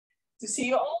to see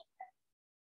you all.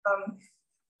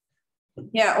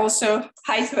 Yeah, also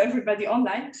hi to everybody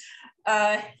online.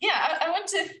 Yeah, I want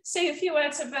to say a few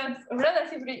words about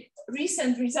relatively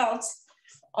recent results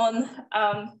on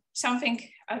something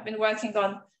I've been working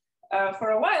on for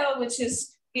a while, which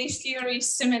is gauge theory,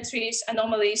 symmetries,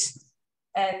 anomalies,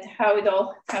 and how it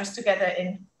all comes together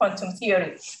in quantum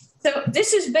theory. So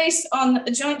this is based on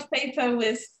a joint paper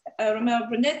with Romeo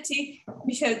Brunetti,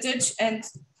 Michael Deutsch, and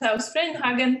Klaus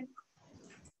Freinhagen.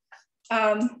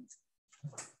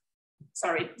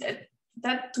 Sorry,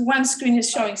 that one screen is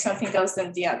showing something else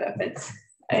than the other, but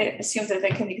I assume that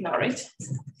I can ignore it.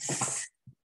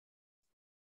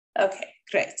 Okay,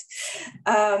 great.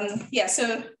 Yeah,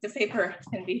 so the paper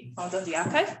can be found on the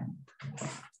archive.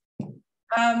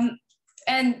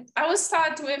 And I will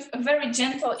start with a very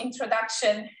gentle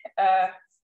introduction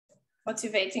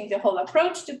motivating the whole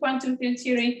approach to quantum field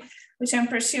theory, which I'm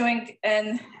pursuing.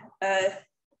 And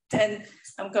then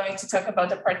I'm going to talk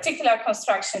about a particular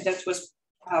construction that was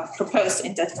proposed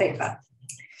in that paper.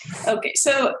 Okay,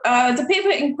 so the paper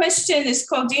in question is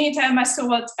called Unitary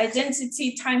Master-Word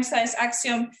Identity, Time Slice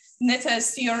Axiom,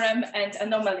 Noether's Theorem, and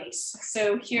Anomalies.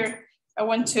 So here I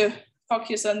want to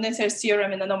focus on Noether's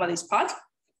Theorem and Anomalies part.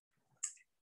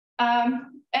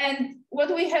 And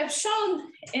what we have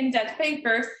shown in that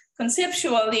paper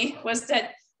conceptually was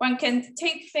that one can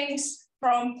take things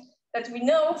from that we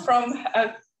know from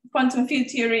quantum field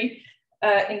theory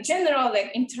in general,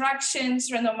 like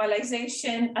interactions,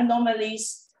 renormalization,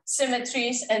 anomalies,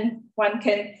 symmetries, and one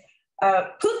can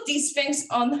put these things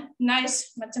on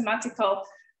nice mathematical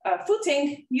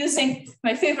footing using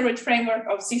my favorite framework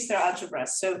of Z-star algebra.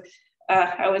 So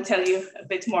I will tell you a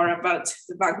bit more about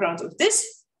the background of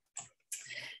this.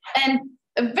 And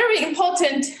a very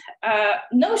important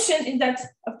notion in that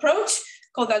approach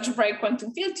called algebraic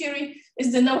quantum field theory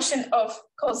is the notion of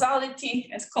causality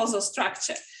and causal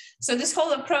structure. So this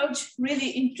whole approach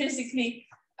really intrinsically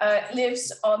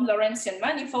lives on Lorentzian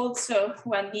manifolds. So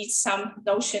one needs some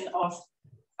notion of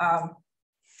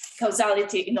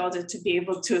causality in order to be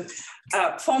able to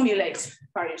formulate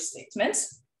various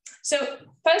statements. So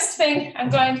first thing, I'm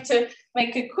going to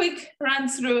make a quick run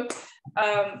through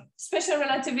special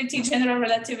relativity, general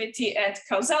relativity, and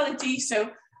causality. So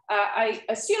I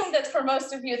assume that for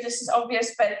most of you this is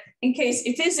obvious, but in case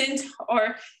it isn't,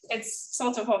 or it's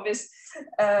sort of obvious,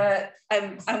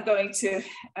 I'm going to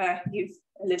give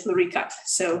a little recap.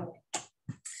 So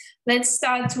let's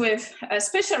start with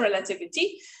special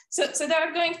relativity. So there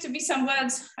are going to be some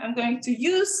words I'm going to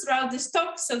use throughout this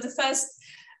talk. So the first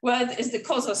word is the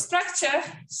causal structure.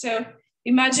 So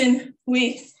imagine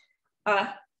we,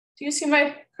 do you see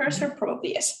my cursor?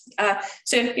 Probably yes.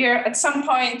 So here at some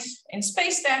point in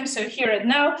space-time, so here and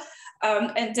now,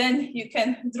 and then you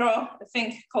can draw a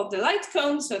thing called the light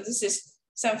cone. So this is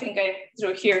something I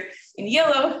drew here in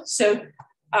yellow. So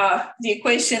the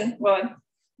equation, well, I'm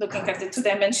looking at the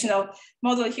two-dimensional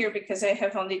model here because I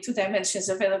have only 2 dimensions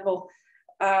available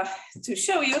to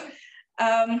show you.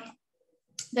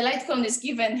 The light cone is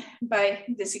given by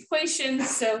this equation.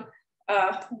 So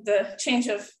the change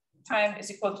of time is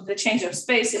equal to the change of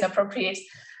space in appropriate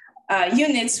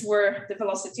units where the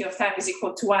velocity of time is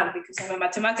equal to 1 because I'm a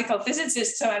mathematical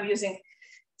physicist, so I'm using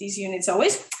these units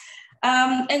always.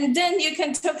 And then you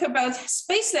can talk about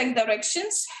space-like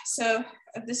directions. So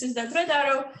this is the red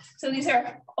arrow. So these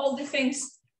are all the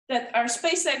things that are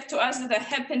space-like to us that are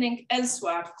happening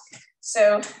elsewhere.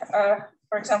 So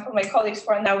for example, my colleagues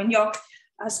who are now in York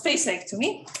are space-like to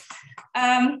me.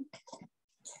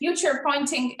 Future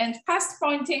pointing and past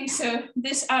pointing. So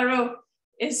this arrow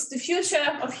is the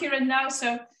future of here and now.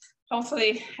 So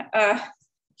hopefully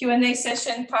Q&A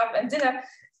session, pub and dinner.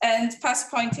 And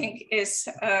past pointing is,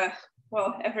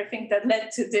 well, everything that led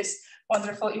to this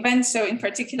wonderful event. So in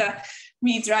particular,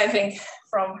 me driving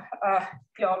from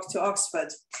York to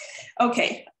Oxford.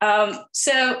 Okay,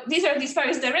 so these are these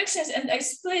various directions and I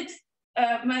split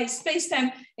my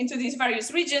space-time into these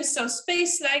various regions. So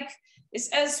space-like is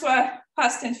elsewhere,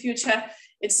 past and future.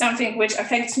 It's something which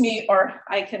affects me or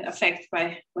I can affect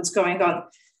by what's going on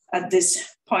at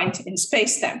this point in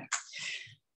space-time.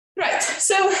 Right,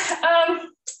 so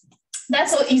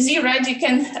that's all easy, right? You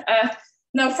can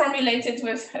now formulate it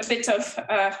with a bit of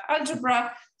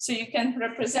algebra. So you can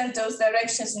represent those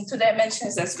directions in 2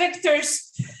 dimensions as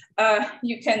vectors.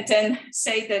 You can then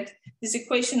say that this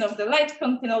equation of the light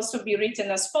cone can also be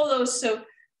written as follows. So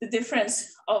the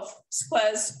difference of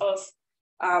squares of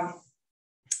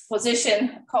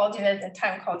position coordinate and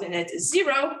time coordinate is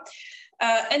 0.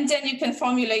 And then you can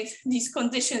formulate these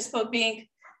conditions for being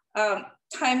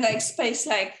time-like,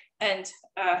 space-like, and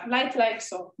light-like,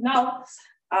 so null,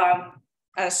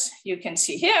 as you can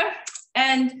see here.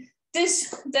 And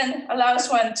this then allows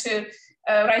one to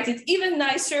write it even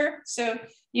nicer. So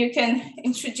you can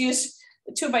introduce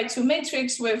a 2 by 2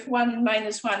 matrix with 1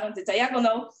 minus 1 on the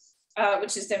diagonal,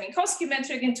 which is the Minkowski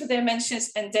metric in 2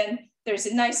 dimensions. And then there's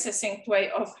a nice succinct way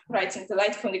of writing the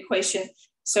light cone equation.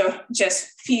 So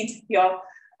just feed your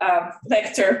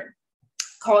vector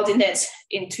coordinates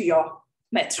into your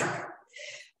metric.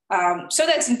 So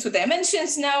that's in 2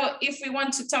 dimensions. Now, if we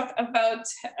want to talk about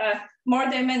more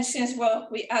dimensions, well,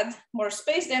 we add more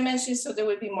space dimensions, so there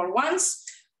will be more ones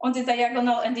on the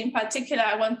diagonal. And in particular,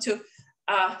 I want to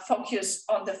focus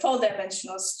on the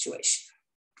 4-dimensional situation.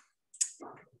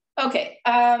 Okay,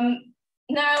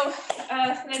 now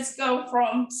let's go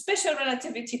from special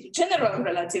relativity to general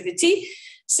relativity.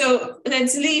 So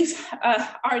let's leave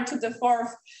R to the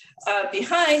 4th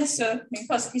behind. So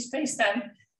Minkowski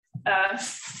spacetime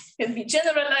can be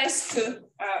generalized to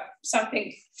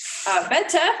something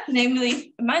better,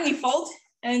 namely a manifold.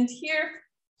 And here,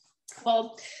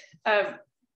 well,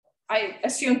 I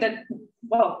assume that,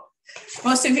 well,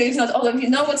 most of you, if not all of you,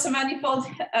 know what's a manifold,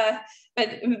 but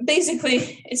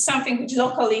basically it's something which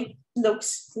locally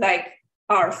looks like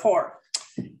R4.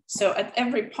 So at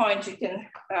every point you can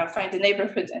find a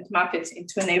neighborhood and map it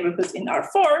into a neighborhood in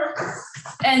R4.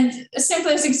 And the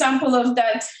simplest example of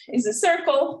that is a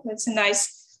circle. That's a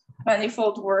nice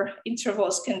manifold where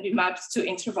intervals can be mapped to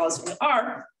intervals in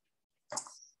R.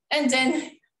 And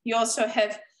then you also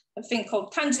have a thing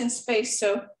called tangent space.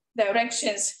 So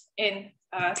directions in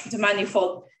the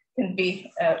manifold can be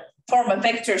form a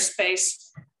vector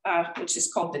space, which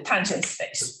is called the tangent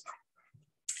space.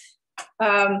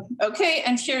 Okay,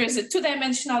 and here is a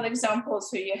 2-dimensional example.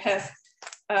 So you have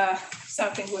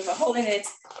something with a hole in it,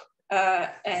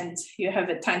 and you have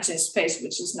a tangent space,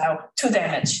 which is now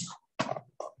 2-dimensional.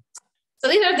 So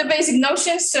these are the basic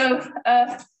notions. So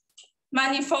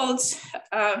manifolds,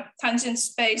 tangent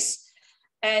space,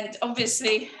 and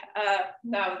obviously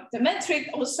now the metric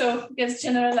also gets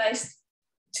generalized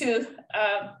to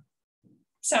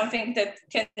something that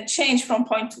can change from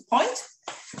point to point.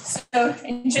 So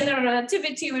in general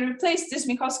relativity, we replaced this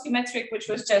Minkowski metric, which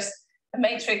was just a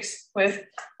matrix with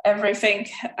everything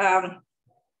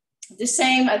the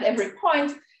same at every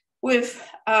point, with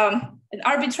an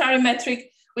arbitrary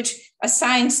metric, which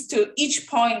assigns to each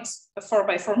point a 4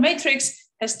 by 4 matrix,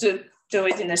 has to do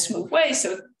it in a smooth way.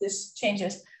 So this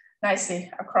changes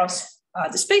nicely across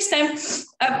the spacetime,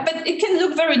 but it can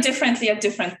look very differently at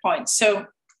different points. So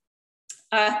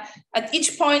at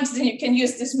each point, then you can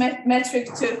use this metric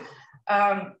to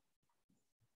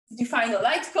define a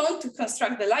light cone, to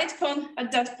construct the light cone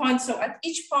at that point. So at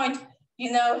each point,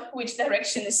 you know which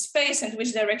direction is space and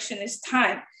which direction is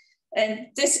time. And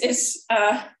this is,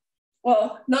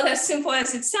 well, not as simple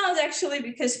as it sounds actually,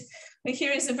 because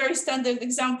here is a very standard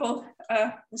example,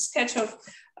 a sketch of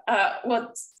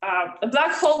what a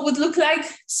black hole would look like.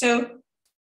 So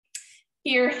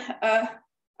here,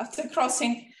 after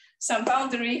crossing some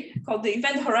boundary called the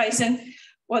event horizon,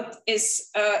 what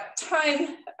is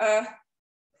time,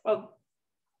 well,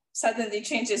 suddenly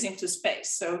changes into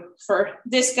space. So for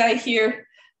this guy here,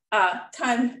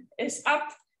 time is up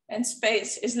and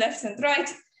space is left and right.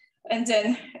 And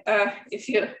then if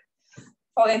you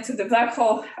fall into the black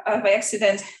hole by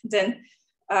accident, then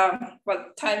well,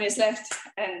 time is left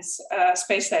and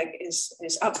space lag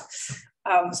is up.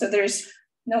 So there's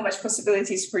no much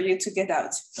possibilities for you to get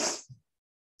out.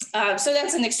 So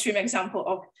that's an extreme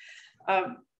example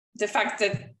of the fact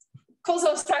that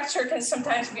causal structure can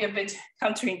sometimes be a bit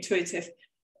counterintuitive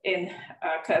in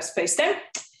curved spacetime.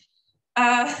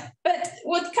 But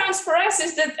what counts for us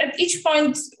is that at each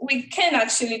point we can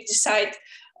actually decide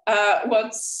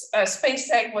what's space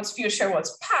lag, what's future,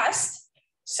 what's past.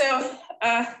 So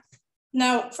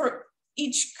now for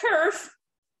each curve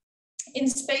in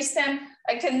spacetime,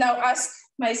 I can now ask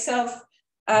myself,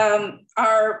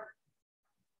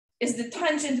 is the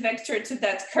tangent vector to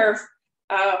that curve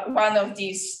one of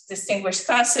these distinguished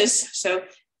classes? So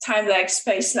time lag,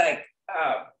 space lag,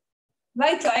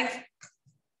 light lag.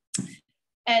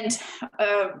 And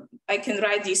I can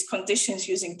write these conditions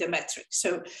using the metric.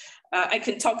 So I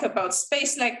can talk about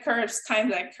space lag curves, time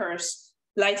lag curves,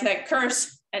 light lag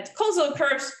curves, and causal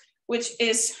curves, which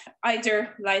is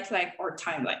either light lag or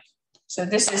time lag. So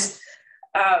this is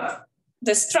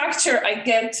the structure I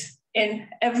get in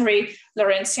every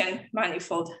Lorentzian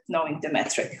manifold knowing the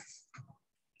metric.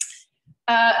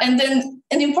 And then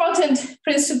an important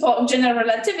principle of general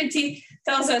relativity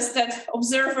tells us that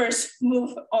observers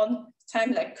move on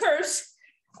time lag curves.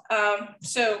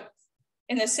 So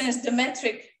in a sense, the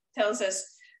metric tells us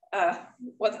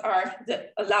what are the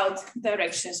allowed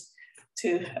directions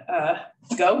to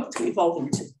go, to evolve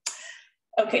into.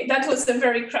 Okay, that was a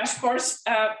very crash course.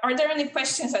 Are there any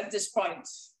questions at this point?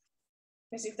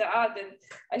 Because if there are, then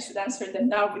I should answer them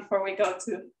now before we go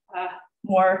to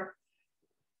more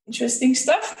interesting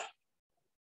stuff.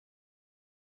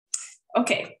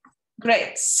 Okay,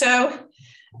 great. So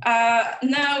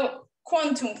now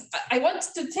quantum, I want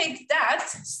to take that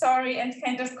story and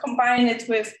kind of combine it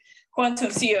with quantum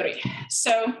theory.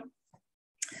 So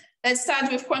let's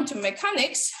start with quantum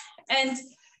mechanics. And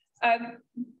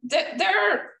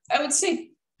there are, I would say,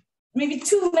 maybe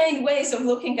two main ways of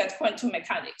looking at quantum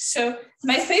mechanics. So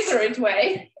my favorite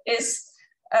way is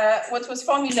what was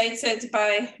formulated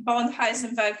by Born,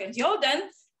 Heisenberg, and Jordan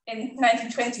in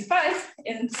 1925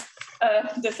 in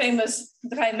the famous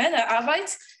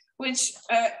Drei-Männer-Arbeit, which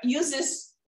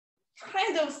uses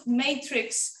kind of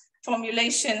matrix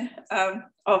formulation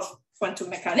of quantum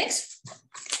mechanics.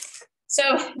 So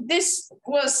this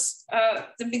was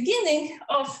the beginning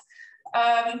of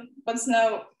what's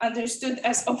now understood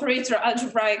as operator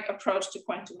algebraic approach to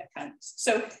quantum mechanics.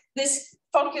 So this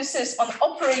focuses on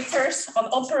operators, on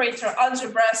operator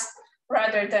algebras,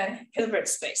 rather than Hilbert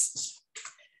spaces.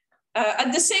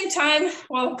 At the same time,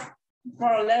 well,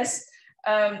 more or less,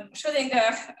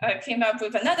 Schrödinger came up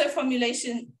with another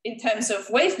formulation in terms of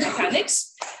wave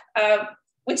mechanics,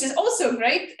 which is also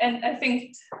great. And I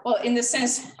think, well, in the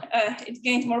sense, it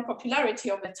gained more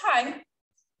popularity over time.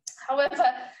 However,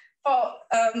 for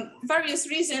various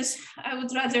reasons, I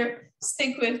would rather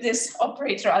stick with this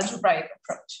operator algebraic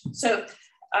approach. So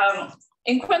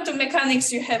in quantum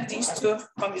mechanics, you have these two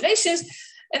formulations.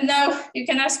 And now you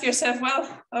can ask yourself,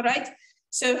 well, all right,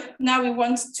 so now we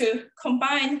want to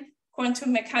combine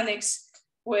quantum mechanics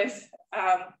with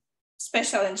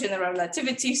special and general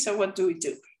relativity. So what do we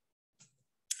do?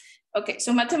 Okay,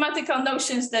 so mathematical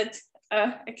notions that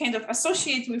I kind of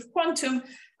associate with quantum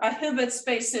are Hilbert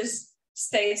spaces,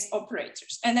 states,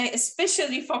 operators. And I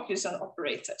especially focus on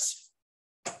operators.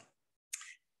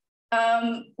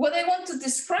 What I want to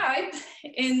describe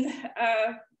in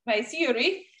my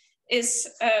theory is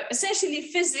essentially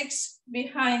physics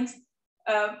behind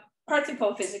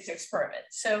particle physics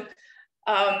experiments. So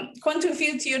quantum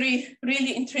field theory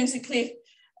really intrinsically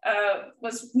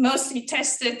was mostly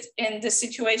tested in the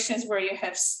situations where you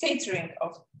have scattering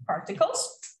of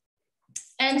particles.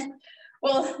 And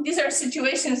well, these are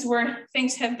situations where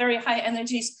things have very high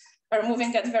energies, are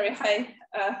moving at very high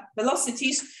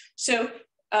velocities. So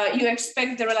you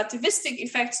expect the relativistic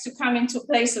effects to come into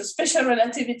play. So special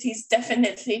relativity is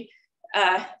definitely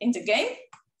in the game,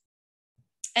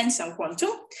 and some quantum.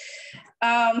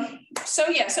 So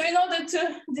in order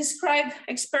to describe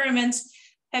experiments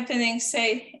happening,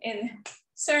 say, in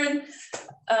CERN,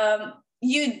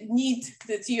 you need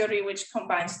the theory which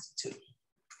combines the two.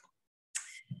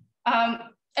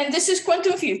 And this is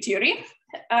quantum field theory.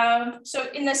 So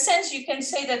in a sense, you can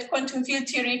say that quantum field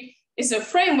theory is a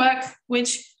framework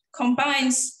which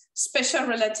combines special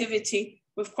relativity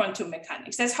with quantum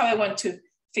mechanics. That's how I want to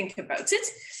think about it.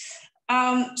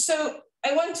 So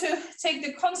I want to take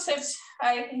the concepts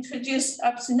I introduced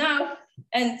up to now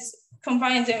and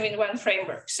combine them in one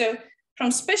framework. So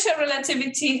from special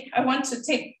relativity, I want to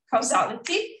take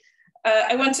causality.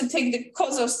 I want to take the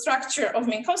causal structure of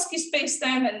Minkowski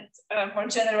spacetime and more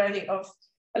generally of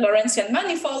a Lorentzian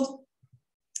manifold,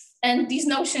 and these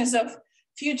notions of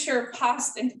future,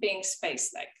 past, and being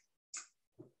space-like.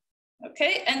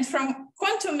 Okay, and from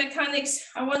quantum mechanics,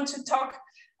 I want to talk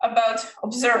about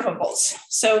observables.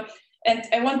 So, and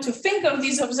I want to think of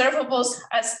these observables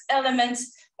as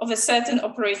elements of a certain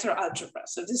operator algebra.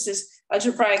 So this is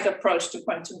algebraic approach to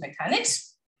quantum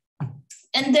mechanics.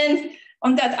 And then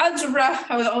on that algebra,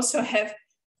 I will also have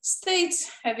states.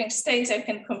 Having states, I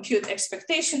can compute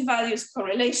expectation values,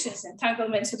 correlations,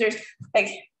 entanglements. So there's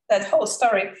like that whole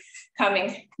story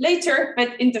coming later.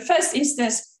 But in the first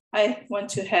instance, I want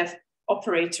to have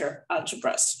operator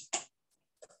algebras.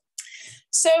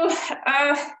 So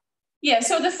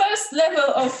so the first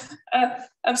level of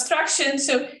abstraction.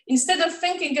 So instead of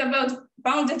thinking about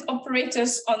bounded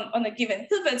operators on a given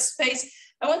Hilbert space,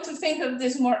 I want to think of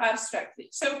this more abstractly.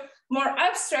 So more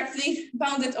abstractly,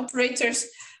 bounded operators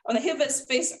on a Hilbert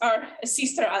space are a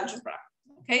C-star algebra.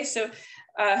 Okay, so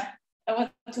I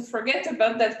want to forget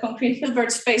about that concrete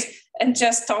Hilbert space and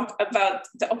just talk about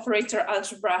the operator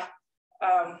algebra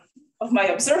of my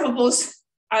observables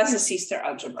as a C-star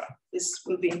algebra. This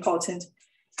will be important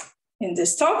in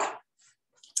this talk.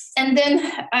 And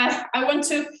then I want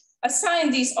to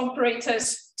assign these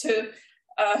operators to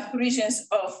regions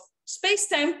of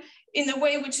spacetime in a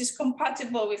way which is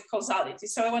compatible with causality.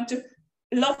 So I want to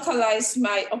localize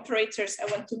my operators. I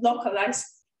want to localize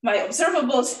my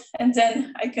observables, and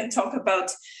then I can talk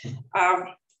about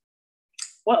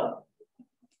well,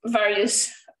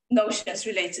 various notions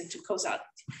related to causality.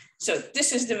 So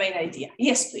this is the main idea.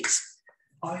 Yes, please.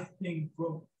 I think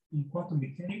in quantum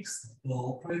mechanics, the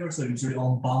operators are usually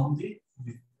unbounded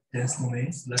with dense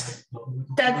domains.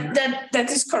 That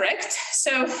is correct.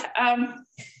 So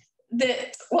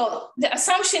the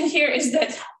assumption here is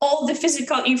that all the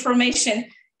physical information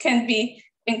can be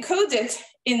encoded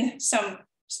in some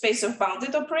space of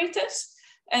bounded operators.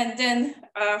 And then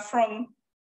from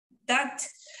that,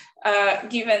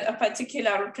 given a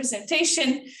particular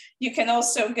representation, you can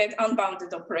also get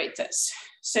unbounded operators.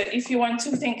 So if you want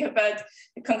to think about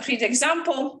a concrete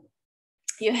example,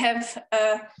 you have,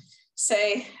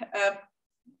 say,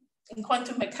 in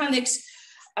quantum mechanics,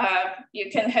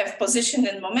 you can have position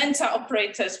and momenta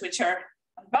operators, which are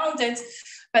unbounded,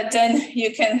 but then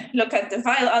you can look at the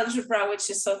Weyl algebra, which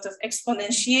is sort of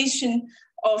exponentiation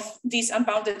of these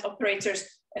unbounded operators,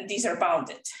 and these are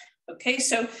bounded. Okay,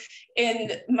 so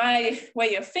in my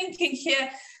way of thinking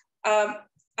here,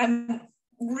 I'm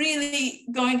really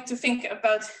going to think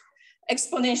about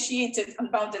exponentiated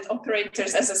unbounded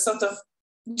operators as a sort of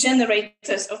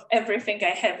generators of everything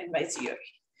I have in my theory.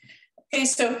 Okay,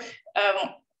 so,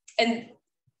 and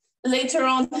later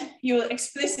on, you will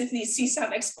explicitly see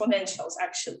some exponentials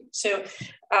actually. So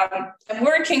I'm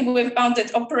working with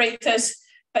bounded operators,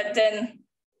 but then,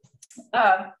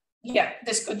 yeah,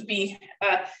 this could be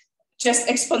just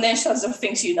exponentials of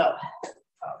things you know.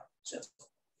 So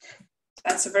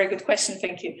that's a very good question,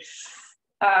 thank you.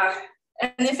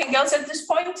 Anything else at this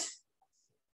point?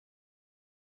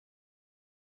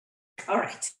 All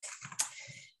right.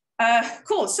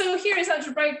 Cool, so here is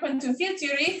algebraic quantum field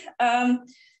theory.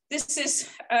 This is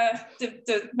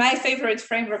my favorite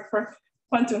framework for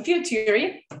quantum field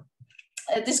theory.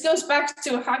 This goes back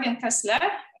to Hagen-Kastler,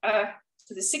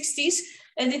 to the 60s,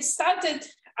 and it started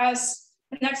as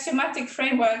an axiomatic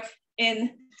framework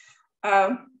in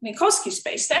Minkowski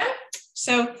spacetime.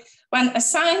 So one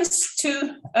assigns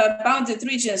to bounded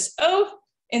regions O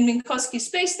in Minkowski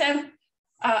spacetime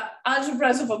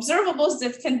algebras of observables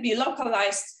that can be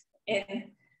localized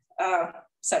in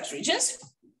such regions.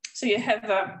 So you have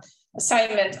an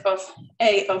assignment of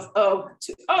A of O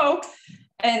to O,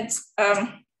 and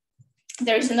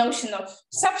there is a notion of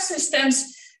subsystems.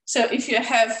 So if you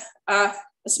have a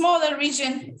smaller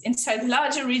region inside the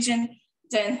larger region,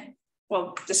 then,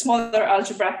 well, the smaller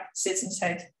algebra sits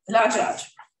inside the larger algebra.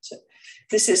 So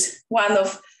this is one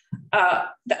of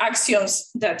the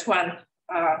axioms that one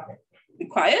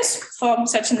requires for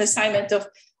such an assignment of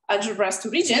algebras to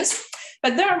regions,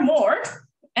 but there are more.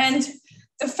 And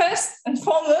the first and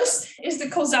foremost is the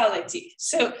causality.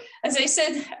 So as I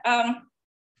said,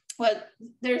 well,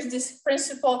 there's this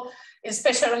principle in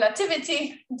special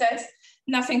relativity that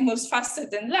nothing moves faster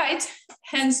than light,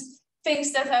 hence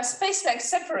things that are space-like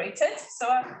separated, so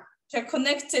they're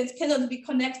connected, cannot be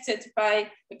connected by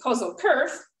a causal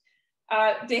curve.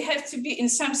 They have to be in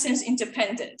some sense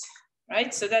independent,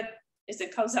 right? So that is the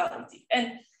causality.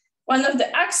 And one of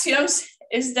the axioms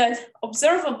is that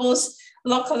observables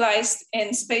localized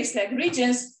in space-like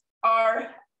regions are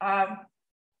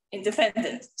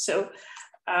independent. So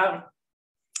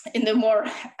in the more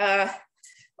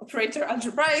operator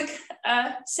algebraic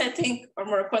setting or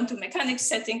more quantum mechanics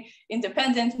setting,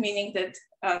 independent meaning that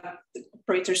the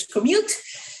operators commute.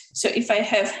 So if I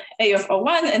have A of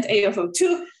O1 and A of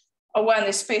O2, O1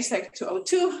 is space-like to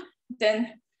O2,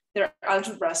 then their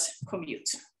algebras commute.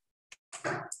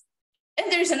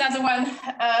 And there's another one,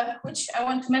 which I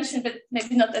want to mention, but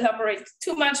maybe not elaborate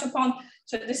too much upon.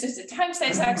 So this is the time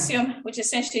size axiom, which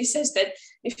essentially says that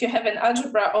if you have an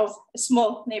algebra of a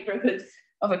small neighborhood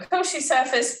of a Cauchy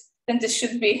surface, then this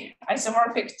should be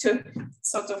isomorphic to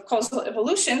sort of causal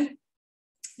evolution,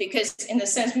 because in a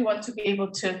sense, we want to be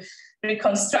able to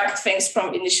reconstruct things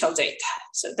from initial data.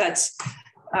 So that's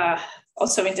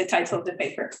also in the title of the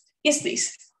paper. Yes,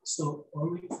 please. So are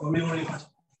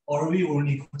we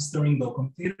only considering the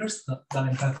computers, the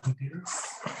entire computers?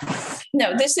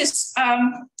 No, this is,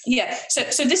 yeah,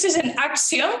 so this is an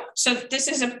axiom. So this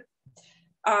is a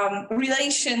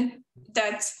relation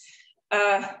that,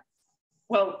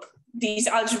 well, these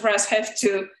algebras have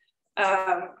to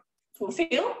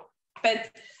fulfill,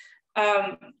 but,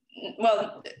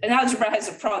 well, an algebra has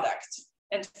a product.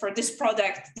 And for this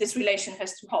product, this relation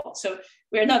has to hold. So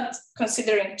we're not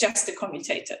considering just the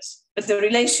commutators, but the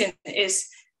relation is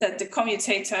that the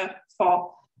commutator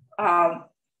for,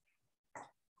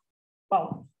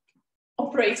 well,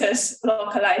 operators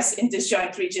localized in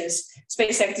disjoint regions,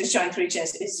 space-like disjoint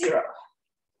regions is 0.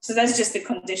 So that's just the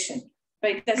condition,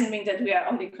 but it doesn't mean that we are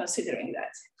only considering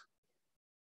that.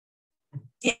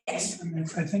 Yes.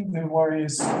 I think the worry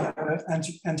is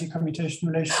anti-commutation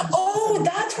relations. Oh,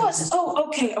 that was, oh,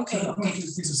 okay.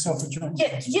 These are self-adjoint.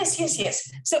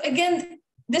 Yes. So again,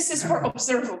 this is for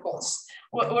observables.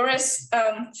 Whereas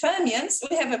fermions,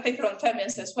 we have a paper on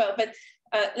fermions as well, but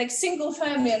like single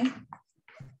fermion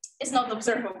is not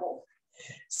observable.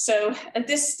 So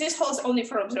this holds only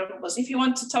for observables. If you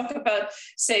want to talk about,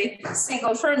 say,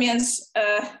 single fermions,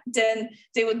 then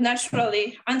they would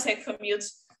naturally anti-commute,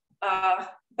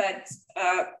 but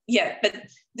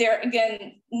they're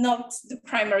again not the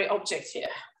primary object here.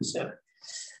 So,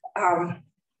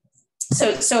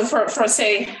 so for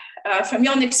say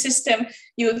fermionic system,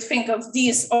 you would think of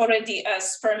these already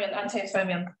as fermion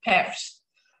anti-fermion pairs.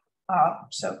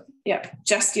 So yeah,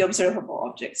 just the observable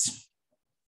objects.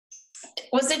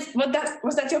 Was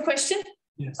that your question?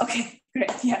 Yes. Okay,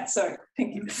 great. Yeah, sorry.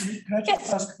 Thank you. Can I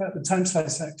just ask about the time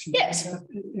slice action? Yes.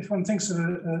 If one thinks of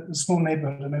a small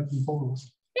neighborhood and open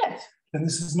balls, yes, then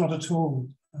this is not at all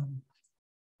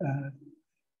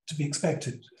to be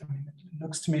expected. I mean, it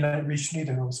looks to me like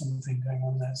Richelieu or something going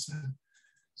on there.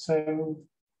 So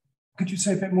could you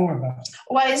say a bit more about it?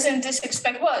 Why isn't this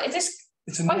expected? Well, it is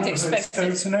quite expected. So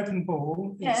it's an open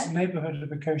ball. Yeah. It's a neighborhood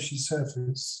of a Cauchy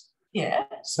surface. Yeah.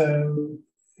 So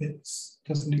it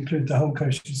doesn't include the whole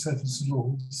Cauchy surface at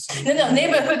all. So No,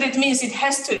 neighborhood, it means it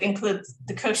has to include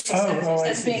the Cauchy surface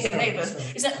as being a neighborhood.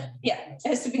 It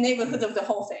has to be neighborhood of the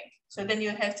whole thing. So then you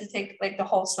have to take like the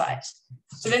whole slice.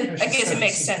 So then I guess it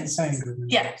makes sense.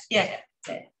 Yeah.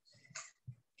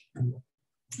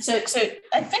 So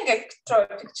I think I draw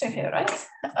a picture here,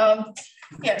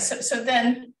 right? So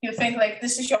then you think like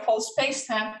this is your whole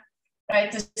space-time, right?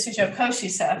 This is your Cauchy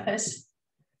surface.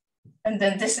 And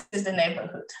then this is the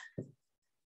neighborhood.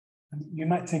 You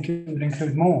might think it would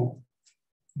include more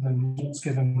than what's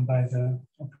given by the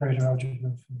operator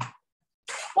algebra.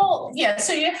 Well, yeah,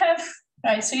 so you have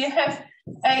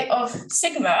A of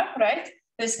sigma, right?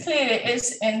 This clearly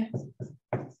is in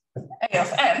A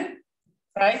of m,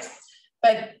 right?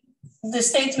 But the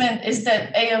statement is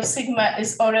that A of sigma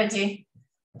is already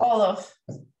all of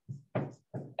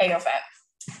A of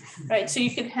m, right? So you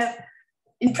could have,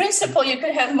 in principle, you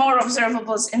could have more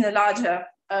observables in a larger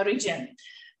region,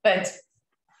 but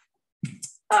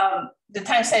the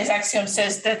time size axiom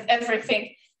says that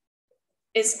everything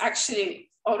is actually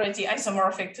already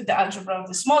isomorphic to the algebra of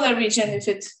the smaller region if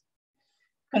it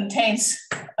contains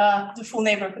the full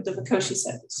neighborhood of a Cauchy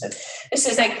surface. So this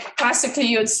is like classically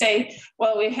you would say,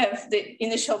 well, we have the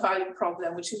initial value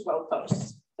problem, which is well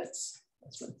posed. That's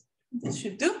what this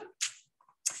should do.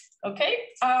 Okay,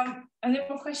 any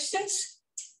more questions?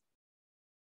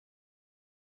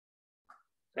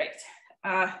 Great.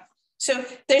 So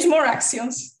there's more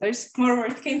axioms, there's more where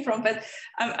it came from, but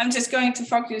I'm just going to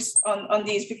focus on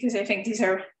these because I think these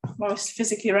are most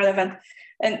physically relevant.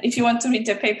 And if you want to read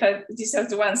the paper, these are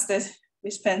the ones that we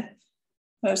spend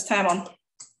most time on.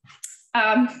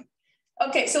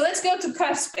 Okay, so let's go to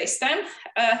curved spacetime.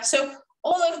 So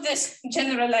all of this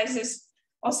generalizes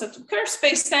also to curved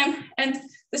spacetime, and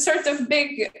the sort of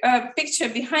big picture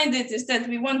behind it is that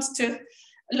we want to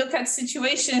look at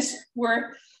situations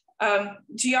where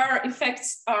GR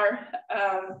effects are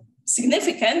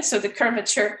significant, so the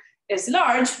curvature is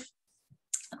large,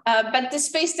 but the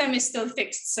spacetime is still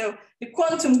fixed. So the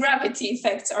quantum gravity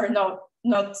effects are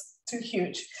not too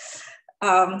huge.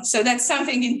 So that's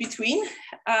something in between.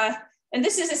 And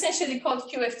this is essentially called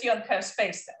QFT on curved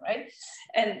spacetime, right?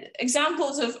 And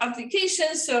examples of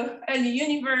applications, so early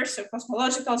universe, so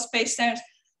cosmological spacetimes,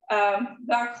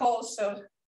 black holes, so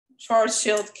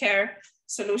Schwarzschild Kerr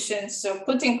solutions, so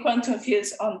putting quantum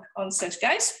fields on such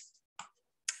guys.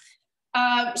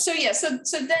 So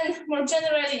then more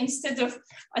generally, instead of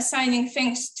assigning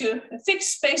things to a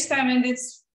fixed spacetime and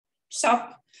its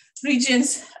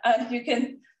sub-regions, you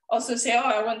can also say, oh,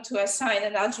 I want to assign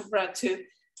an algebra to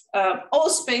all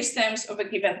spacetimes of a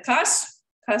given class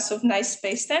of nice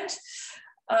spacetimes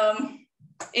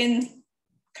in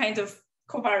kind of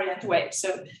covariant way.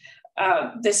 So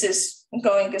this is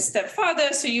going a step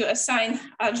further. So you assign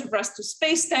algebras to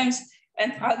spacetimes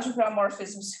and algebra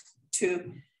morphisms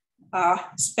to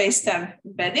spacetime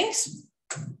embeddings.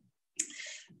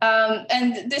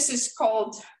 And this is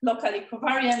called locally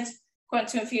covariant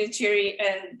quantum field theory.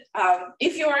 And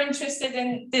if you are interested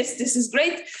in this, this is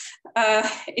great.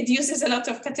 It uses a lot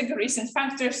of categories and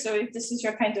factors. So if this is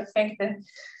your kind of thing, then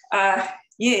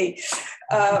yay.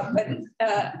 I'm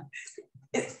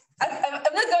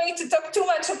not going to talk too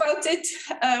much about it.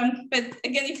 But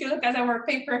again, if you look at our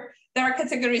paper, there are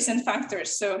categories and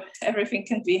factors. So everything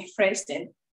can be phrased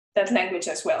in that language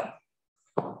as well.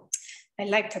 I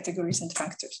like categories and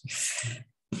factors.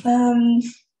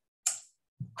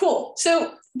 Cool.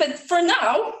 So, but for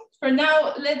now,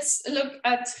 let's look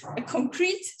at a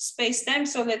concrete spacetime.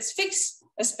 So let's fix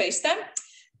a spacetime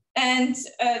and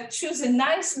choose a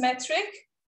nice metric.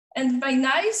 And by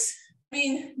nice, I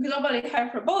mean globally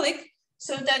hyperbolic,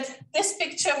 so that this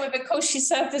picture with a Cauchy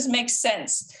surface makes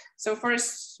sense. So for a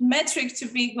metric to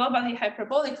be globally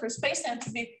hyperbolic, for spacetime to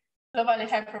be globally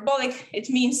hyperbolic, it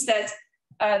means that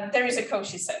there is a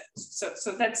Cauchy surface.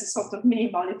 So that's a sort of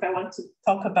minimal if I want to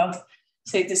talk about,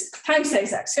 say, this time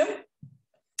size axiom.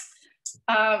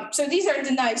 So these are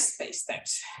the nice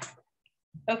spacetimes.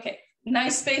 Okay,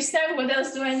 nice spacetime. What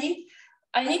else do I need?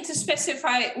 I need to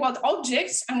specify what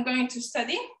objects I'm going to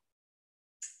study.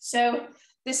 So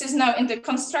this is now in the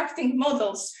constructing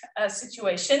models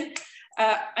situation.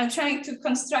 I'm trying to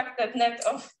construct that net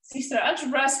of C-star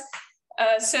algebras.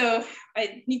 So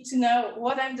I need to know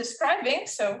what I'm describing.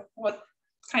 So what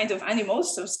kind of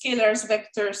animals, so scalars,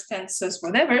 vectors, tensors,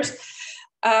 whatever.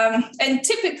 And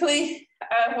typically,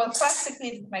 well,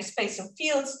 classically, my space of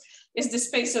fields is the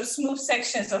space of smooth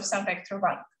sections of some vector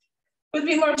one. Would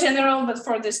be more general, but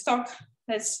for this talk,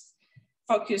 let's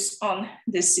focus on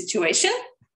this situation.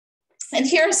 And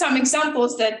here are some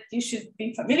examples that you should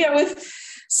be familiar with.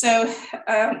 So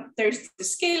there's the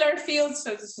scalar field.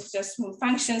 So this is just smooth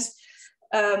functions.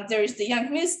 There is the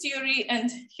Young-Mills theory. And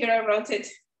here I wrote it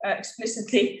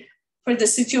explicitly for the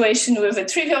situation with a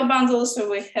trivial bundle.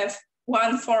 So we have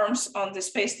one forms on the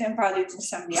spacetime values in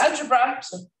some algebra,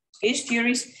 so H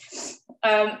theories.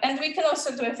 And we can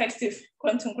also do effective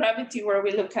quantum gravity, where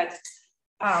we look at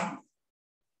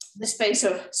the space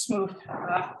of smooth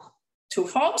two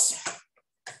forms.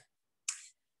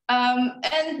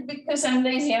 And because I'm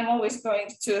lazy, I'm always going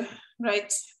to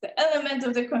write the element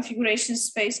of the configuration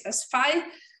space as phi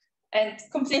and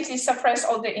completely suppress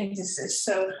all the indices.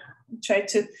 So try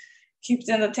to keep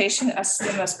the notation as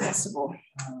slim as possible.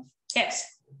 Yes?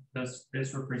 Does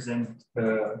this represent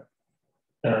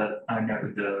I know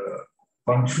the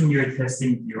function you're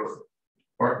testing your,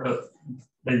 or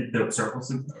the observables?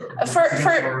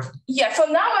 Yeah, for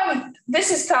now,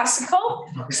 this is classical.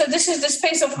 Okay. So this is the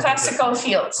space of classical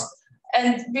fields.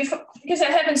 And because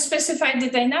I haven't specified the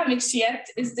dynamics yet,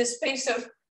 it's the space of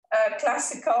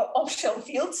classical off-shell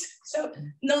fields. So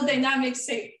no dynamics,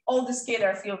 say all the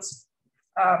scalar fields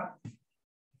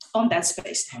on that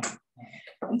space,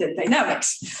 the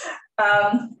dynamics.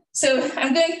 So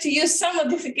I'm going to use some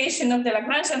modification of the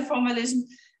Lagrangian formalism,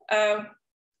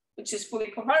 which is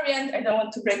fully covariant. I don't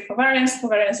want to break covariance.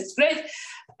 Covariance is great.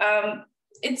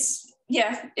 It's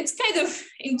kind of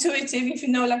intuitive if you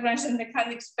know Lagrangian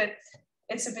mechanics, but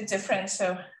it's a bit different.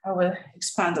 So I will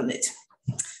expand on it.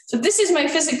 So this is my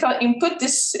physical input.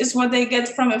 This is what I get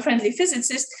from a friendly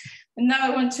physicist. And now I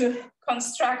want to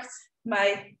construct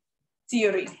my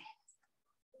theory.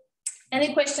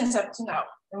 Any questions up to now?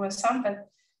 There was some, but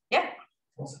yeah.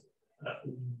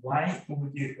 Why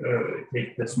would you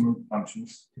take the smooth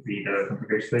functions to be the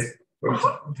configuration space?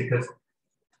 Because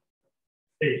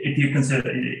if you consider,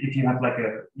 if you have like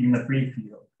even a free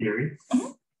field theory,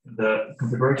 the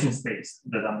configuration space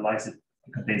that underlies it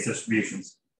contains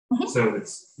distributions. So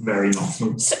it's very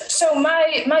non-smooth. So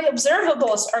my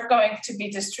observables are going to be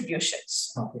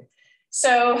distributions. Okay.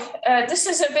 So this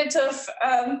is a bit of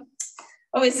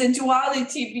always a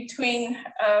duality between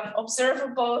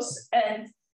observables and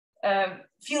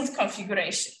field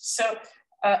configurations. So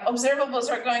observables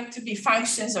are going to be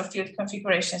functions of field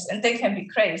configurations, and they can be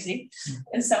crazy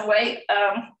in some way.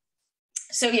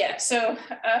 So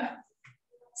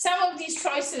some of these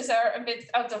choices are a bit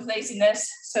out of laziness.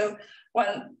 So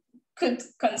one could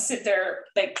consider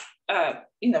like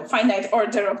finite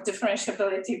order of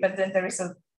differentiability, but then there is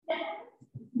a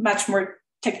much more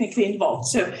technically involved.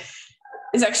 So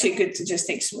it's actually good to just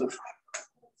take smooth.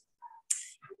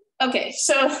 Okay,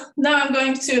 so now I'm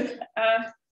going to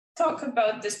talk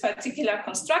about this particular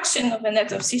construction of a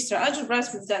net of C-star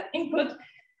algebras with that input.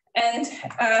 And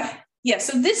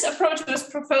so this approach was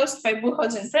proposed by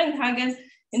Buchholz and Frenhagen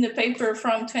in the paper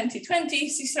from 2020,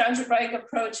 C-star algebraic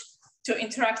approach to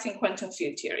interacting quantum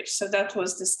field theory. So that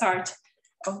was the start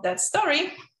of that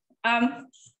story.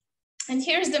 And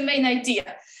here's the main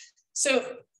idea.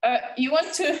 So you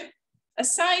want to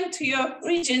assign to your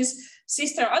regions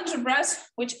C-star algebras,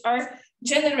 which are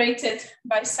generated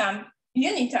by some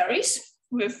unitaries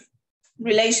with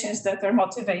relations that are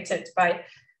motivated by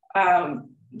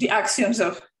the axioms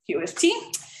of QFT.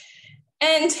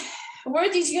 And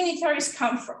where these unitaries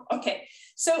come from? Okay,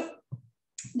 so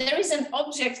there is an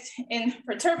object in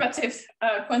perturbative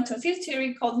quantum field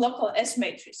theory called local S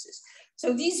matrices.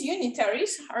 So these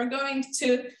unitaries are going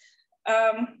to,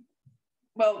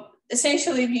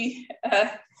 essentially be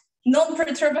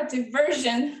non-perturbative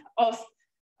version of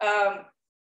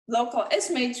local S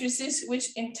matrices, which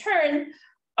in turn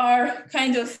are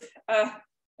kind of a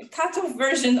cutoff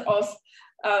version of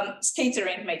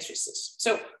scattering matrices.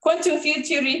 So quantum field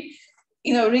theory,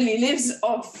 really lives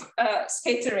off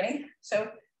scattering.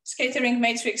 So scattering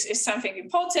matrix is something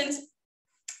important.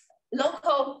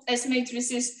 Local S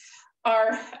matrices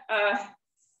are,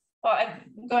 well,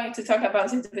 I'm going to talk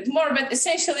about it a bit more, but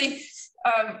essentially,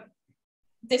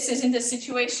 this is in the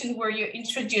situation where you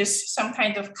introduce some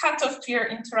kind of cutoff to your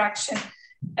interaction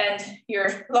and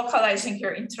you're localizing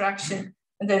your interaction.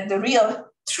 And then the real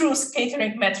true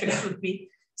scattering matrix would be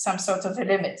some sort of a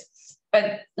limit.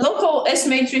 But local S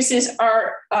matrices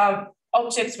are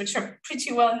objects which are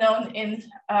pretty well known in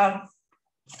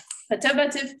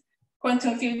perturbative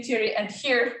quantum field theory. And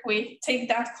here we take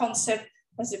that concept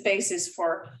as a basis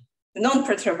for the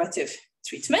non-perturbative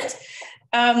treatment.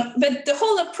 But the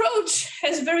whole approach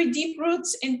has very deep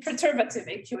roots in perturbative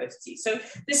AQFT. So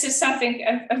this is something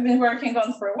I've been working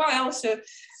on for a while. So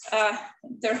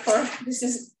therefore,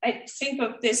 I think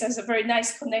of this as a very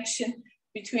nice connection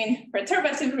between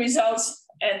perturbative results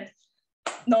and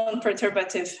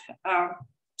non-perturbative,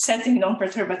 setting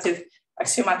non-perturbative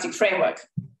axiomatic framework.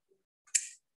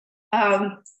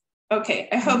 Okay,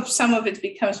 I hope some of it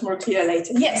becomes more clear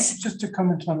later. Yes? Just to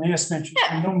comment on the S matrix,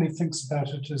 one normally thinks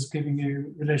about it as giving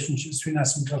you relationships between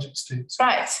asymptotic states.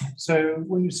 Right. So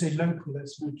when you say local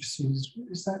S matrices,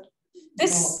 is that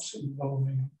not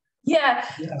involving? Yeah,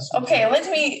 okay, let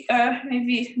me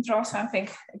maybe draw something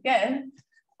again.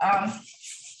 I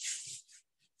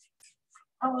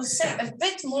will say a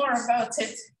bit more about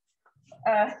it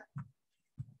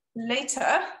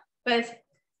later, but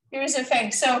here's the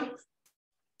thing. So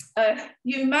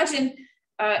you imagine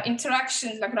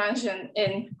interaction Lagrangian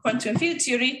in quantum field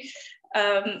theory.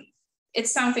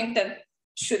 It's something that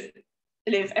should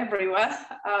live everywhere.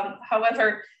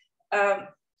 However,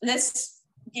 let's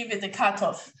give it a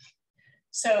cutoff.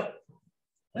 So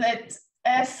let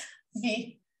f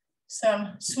be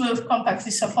some smooth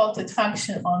compactly supported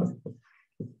function on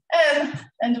M,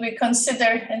 and we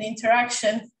consider an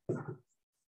interaction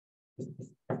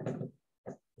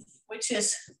which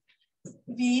is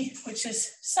V, which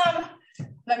is some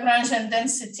Lagrangian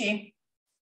density,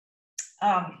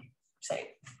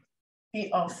 say V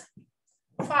of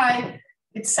phi,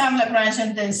 it's some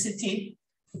Lagrangian density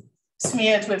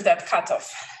smeared with that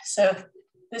cutoff. So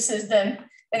this is then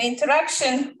an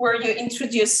interaction where you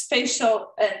introduce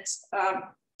spatial and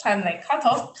time-like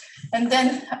cutoff, and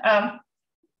then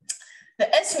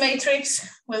the S matrix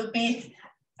will be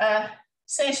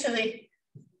essentially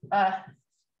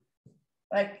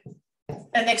like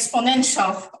an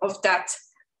exponential of that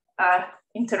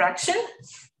interaction.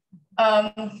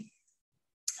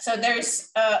 So there's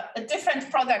a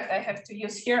different product I have to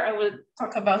use here. I will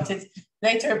talk about it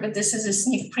later, but this is a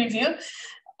sneak preview.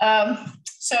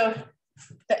 So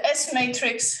the S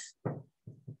matrix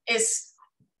is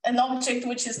an object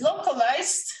which is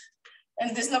localized,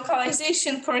 and this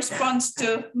localization corresponds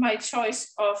to my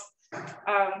choice of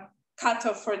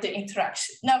cutoff for the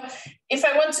interaction. Now, if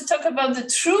I want to talk about the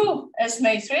true S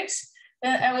matrix,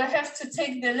 then I will have to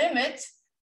take the limit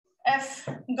f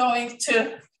going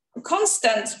to a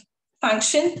constant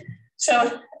function.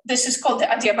 So this is called the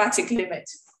adiabatic limit.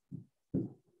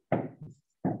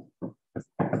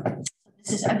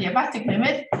 This is adiabatic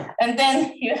limit, and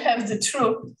then you have the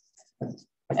true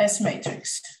S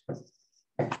matrix.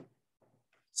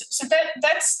 So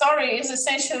that story is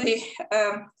essentially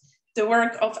the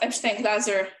work of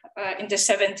Epstein-Glaser in the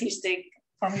 70s. They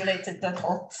formulated that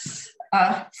whole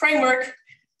framework.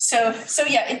 So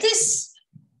yeah, it is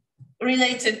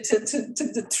related to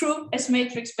the true S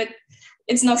matrix, but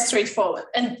it's not straightforward.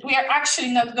 And we are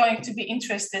actually not going to be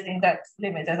interested in that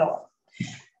limit at all.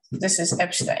 This is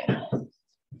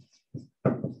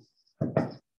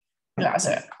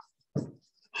Epstein-Glaser.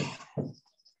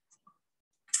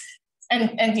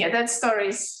 And yeah, that story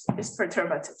is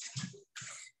perturbative.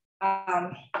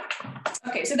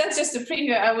 Okay, so that's just a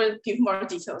preview. I will give more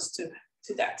details to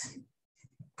that.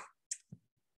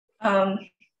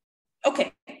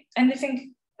 Okay,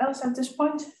 anything else at this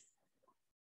point?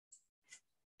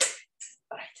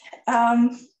 All right.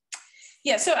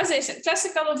 Yeah, so as I said,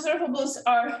 classical observables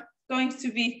are going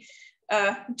to be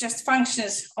just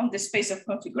functions on the space of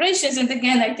configurations. And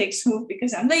again, I take smooth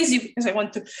because I'm lazy, because I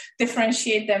want to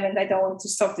differentiate them and I don't want to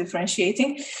stop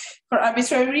differentiating for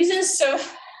arbitrary reasons. So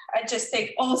I just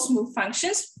take all smooth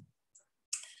functions.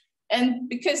 And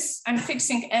because I'm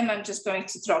fixing M, I'm just going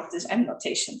to drop this M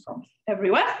notation from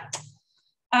everywhere.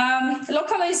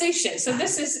 Localization. So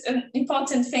this is an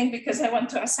important thing because I want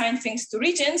to assign things to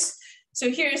regions. So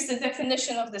here's the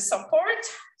definition of the support.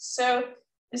 So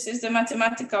this is the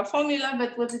mathematical formula,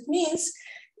 but what it means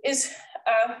is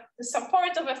the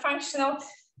support of a functional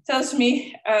tells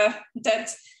me that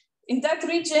in that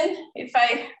region, if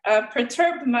I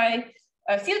perturb my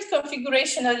field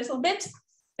configuration a little bit,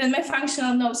 then my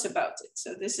functional knows about it.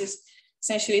 So this is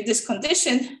essentially this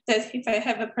condition that if I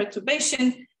have a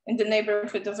perturbation in the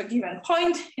neighborhood of a given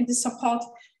point in the support,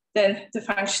 then the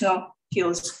functional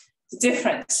feels the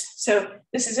difference. So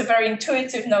this is a very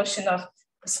intuitive notion of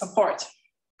support.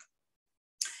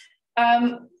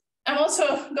 I'm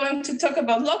also going to talk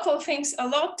about local things a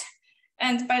lot.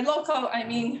 And by local, I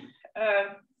mean,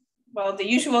 well, the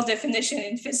usual definition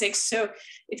in physics. So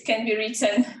it can be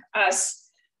written as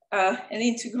an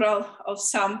integral of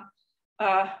some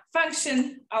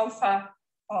function alpha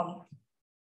on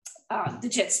the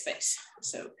jet space.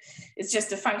 So it's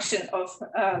just a function of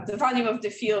the value of the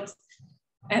field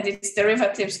and its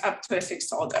derivatives up to a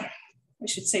fixed order. We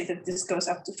should say that this goes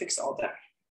up to fixed order.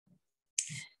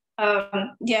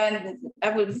 Yeah, and I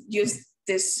would use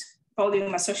this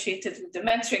volume associated with the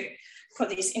metric for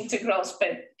these integrals,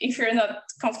 but if you're not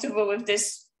comfortable with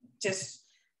this, just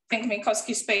think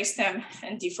Minkowski spacetime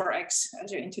and d for x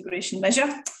as your integration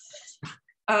measure.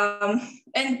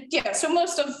 And yeah, so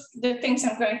most of the things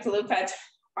I'm going to look at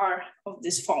are of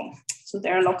this form. So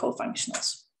they're local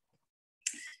functionals.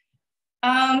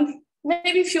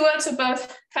 Maybe a few words about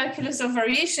calculus of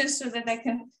variations so that I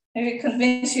can maybe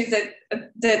convince you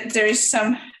that there is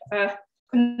some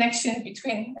connection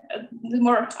between the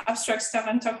more abstract stuff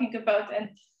I'm talking about and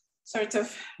sort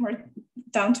of more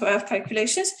down to earth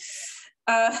calculations.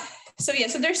 So yeah,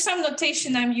 so there's some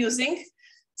notation I'm using.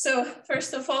 So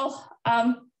first of all,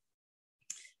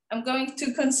 I'm going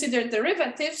to consider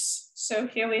derivatives. So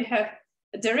here we have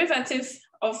a derivative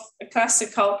of a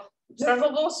classical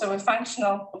observable, so a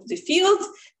functional of the field.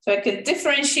 So I can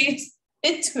differentiate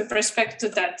it with respect to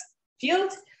that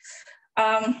field.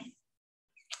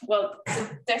 Well,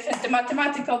 the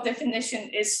mathematical definition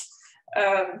is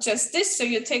just this. So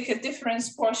you take a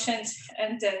difference quotient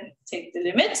and then take the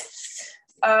limit.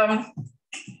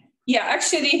 Yeah,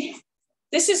 actually,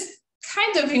 this is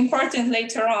kind of important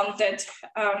later on that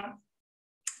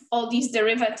all these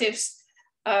derivatives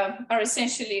are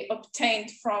essentially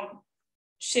obtained from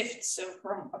shifts. So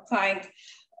from applying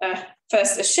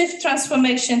first a shift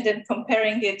transformation, then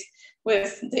comparing it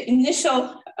with the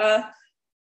initial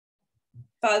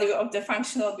value of the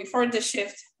functional before the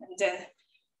shift, and then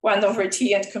 1 over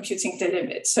t and computing the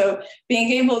limit. So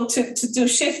being able to do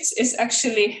shifts is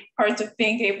actually part of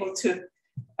being able to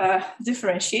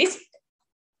differentiate.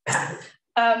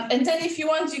 And then if you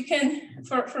want, you can,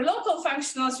 for local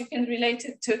functionals, you can relate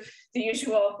it to the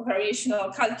usual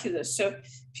variational calculus. So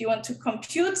if you want to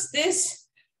compute this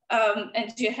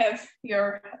and you have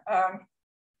your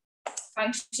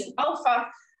function alpha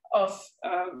of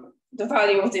the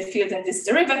value of the field and its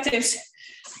derivatives,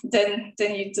 then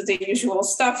you do the usual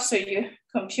stuff. So you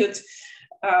compute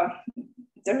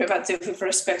derivative with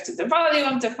respect to the value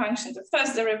of the function, the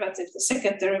first derivative, the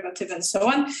second derivative, and so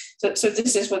on. So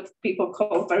this is what people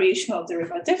call variational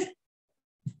derivative.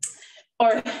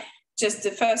 Or just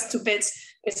the first 2 bits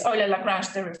is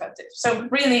Euler-Lagrange derivative. So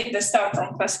really the stuff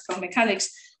from classical mechanics,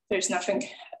 there's nothing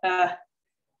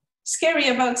scary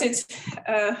about it.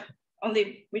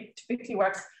 Only we typically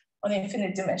work on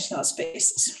infinite dimensional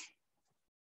spaces.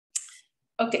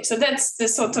 Okay, so that's the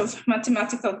sort of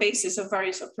mathematical basis of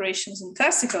various operations in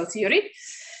classical theory.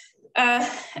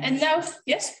 And now,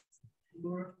 yes?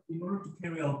 In order to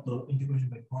carry out the integration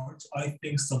by parts, I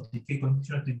think some decay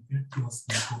conditional infinity was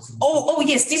possible. Oh,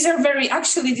 yes, these are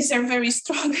very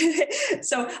strong.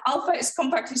 So alpha is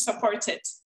compactly supported.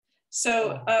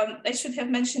 So I should have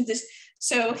mentioned this.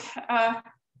 So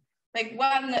like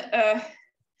one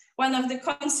of the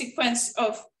consequences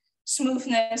of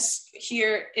smoothness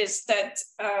here is that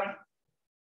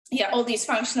yeah, all these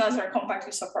functionals are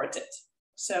compactly supported.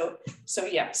 So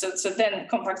then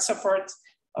compact support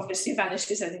obviously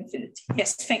vanishes at infinity.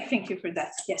 Yes, thank you for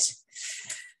that. Yes.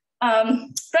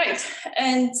 Right,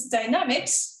 and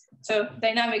dynamics. So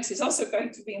dynamics is also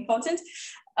going to be important.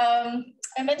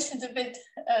 I mentioned a bit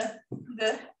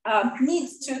the need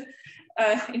to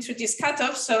introduce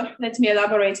cutoffs. So let me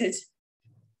elaborate it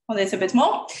on it a bit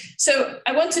more. So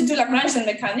I want to do Lagrangian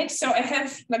mechanics. So I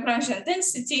have Lagrangian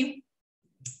density,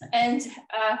 and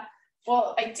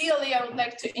well, ideally I would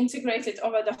like to integrate it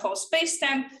over the whole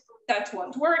spacetime. That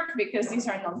won't work because these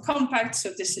are non-compact, so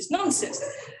this is nonsense.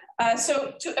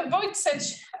 So to avoid such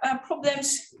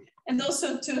problems, and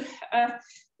also to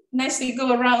nicely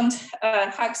go around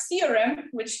Hack's theorem,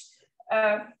 which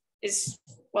is,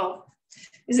 well,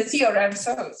 is a theorem.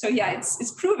 So yeah,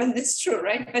 it's proven, it's true,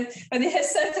 right? But it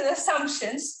has certain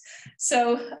assumptions.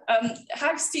 So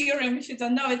Hack's theorem, if you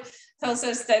don't know it, tells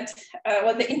us that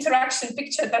well, the interaction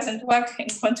picture doesn't work in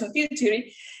quantum field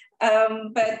theory.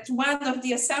 But one of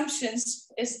the assumptions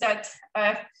is that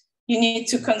you need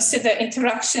to consider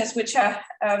interactions which are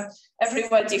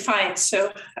everywhere defined.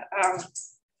 So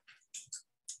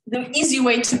the easy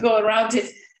way to go around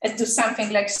it and do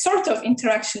something like sort of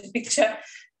interaction picture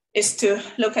is to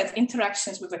look at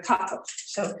interactions with a cutoff.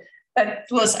 So that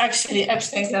was actually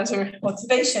Epstein-Glaser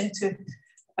motivation to,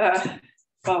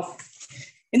 well,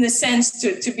 in a sense,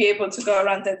 to be able to go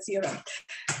around that theorem.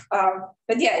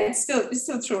 But yeah, it's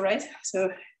still true, right? So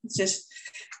you just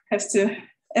have to,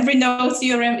 every no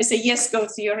theorem is a yes-go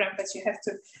theorem, but you have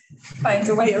to find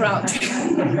a way around.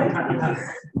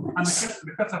 And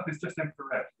the cutoff is just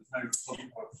infrared. There's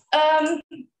no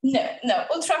No,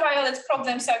 ultraviolet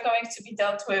problems are going to be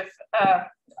dealt with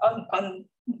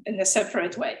in a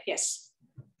separate way. Yes.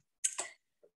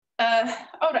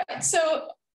 All right. So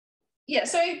yeah.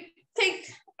 So I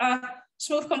take a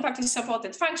smooth compactly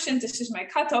supported function. This is my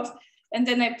cutoff, and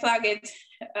then I plug it.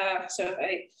 So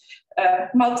I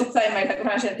multiply my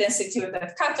Lagrangian density with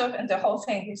that cutoff, and the whole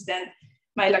thing is then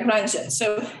my Lagrangian.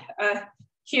 So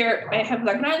here I have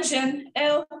Lagrangian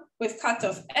L with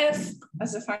cutoff F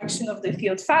as a function of the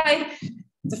field phi.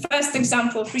 The first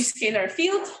example, free scalar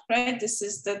field, right? This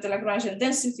is the Lagrangian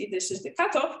density, this is the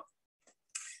cutoff.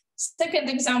 Second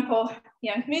example,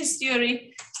 Young-Mills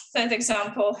theory. Third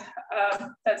example,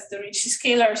 that's the Ricci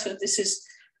scalar. So this is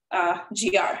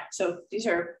GR. So these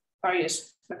are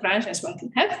various Lagrangians one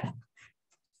can have.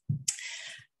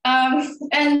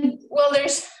 And well,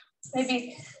 there's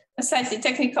maybe a slightly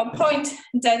technical point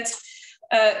that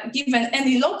given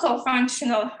any local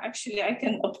functional, actually I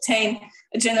can obtain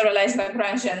a generalized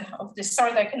Lagrangian of this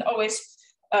sort. I can always,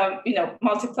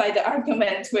 multiply the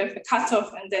argument with a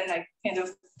cutoff, and then I kind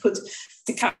of put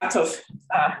the cutoff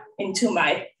into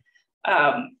my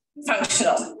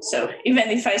functional. So even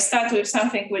if I start with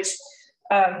something which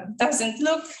doesn't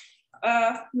look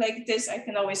like this, I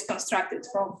can always construct it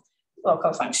from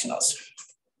local functionals.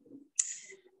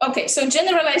 Okay, so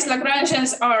generalized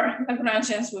Lagrangians are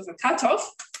Lagrangians with a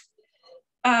cutoff.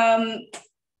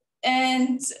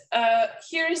 And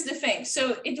here is the thing.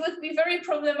 So it would be very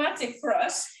problematic for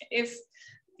us if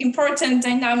important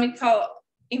dynamical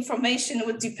information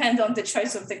would depend on the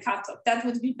choice of the cutoff. That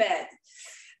would be bad.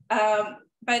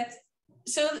 But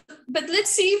let's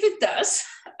see if it does.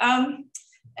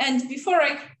 And before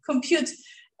I compute,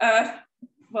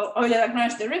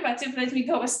 Euler-Lagrange derivative, let me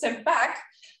go a step back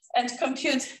and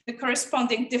compute the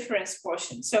corresponding difference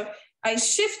quotient. So I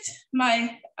shift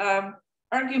my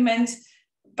argument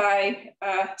by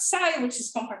psi, which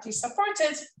is compactly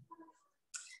supported,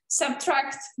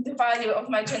 subtract the value of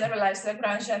my generalized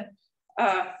Lagrangian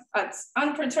at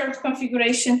unperturbed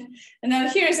configuration. And now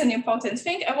here's an important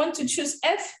thing. I want to choose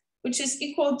F, which is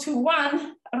equal to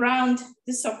 1 around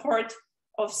the support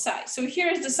of psi. So here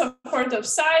is the support of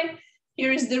psi.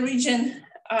 Here is the region,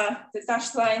 the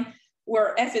dashed line,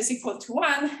 where F is equal to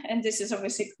 1, and this is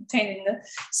obviously contained in the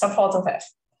support of F.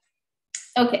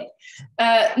 Okay,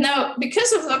 now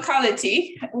because of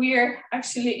locality, we are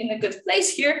actually in a good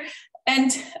place here,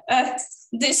 and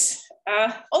this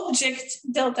object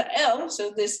delta L,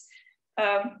 so this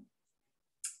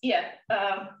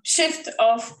shift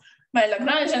of my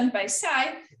Lagrangian by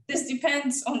psi, this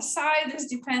depends on psi, this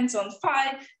depends on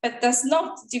phi, but does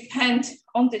not depend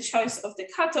on the choice of the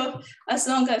cutoff as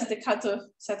long as the cutoff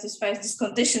satisfies this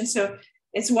condition. So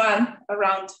it's 1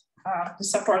 around the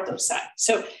support of psi.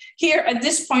 So here at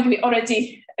this point, we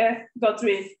already got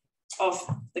rid of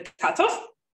the cutoff.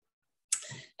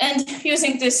 And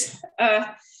using this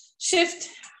shift,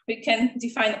 we can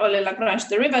define Euler-Lagrange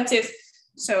derivative.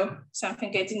 So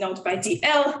something I denote by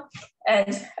dl.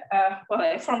 And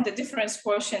from the difference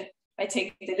quotient, I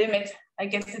take the limit, I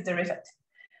get the derivative.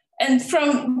 And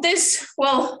from this,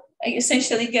 I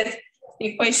essentially get the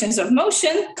equations of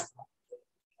motion.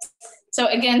 So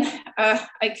again,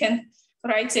 I can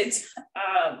write it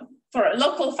for a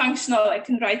local functional, I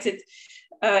can write it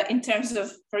in terms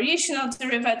of variational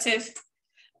derivative.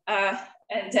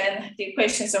 And then the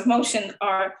equations of motion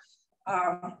are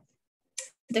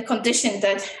the condition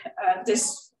that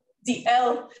this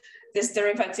dl, this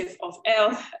derivative of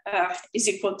L is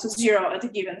equal to 0 at a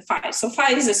given phi. So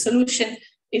phi is a solution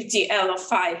if dl of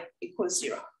phi equals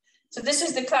 0. So this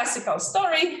is the classical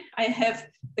story. I have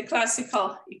the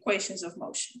classical equations of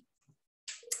motion.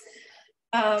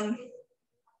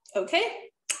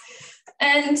 Okay,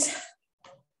 and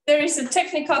there is a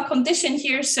technical condition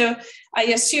here. So I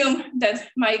assume that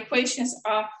my equations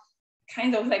are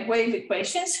kind of like wave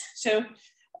equations. So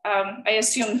I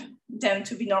assume them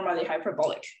to be normally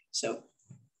hyperbolic. So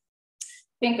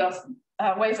think of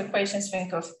wave equations,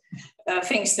 think of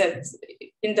things that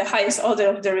in the highest order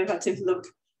of derivative look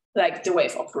like the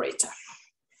wave operator.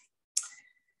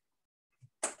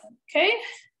 Okay.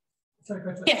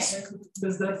 Sorry, yes.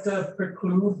 Does that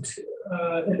preclude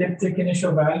elliptic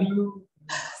initial value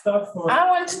stuff? Or? I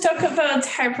want to talk about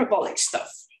hyperbolic stuff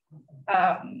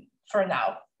for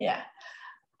now. Yeah.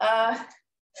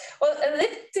 Well,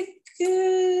 elliptic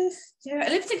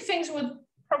things would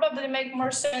probably make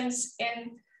more sense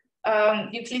in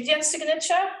Euclidean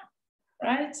signature,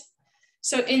 right?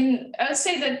 So I would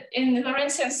say that in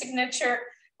Lorentzian signature,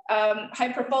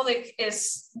 hyperbolic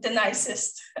is the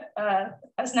nicest,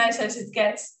 as nice as it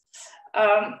gets,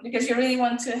 because you really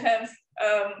want to have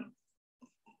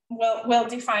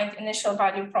well-defined initial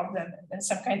value problem and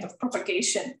some kind of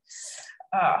propagation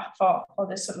for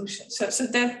the solution. So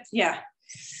that, yeah,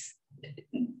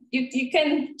 you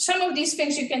can, some of these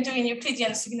things you can do in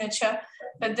Euclidean signature,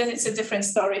 but then it's a different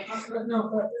story.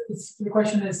 No, the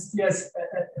question is, yes,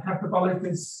 hyperbolic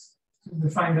is to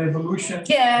define the evolution,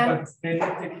 yeah, but the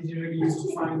elliptic is usually used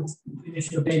to find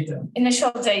initial data.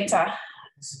 Initial data.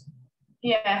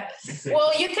 Yeah.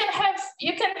 Well, you can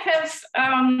have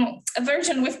a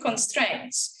version with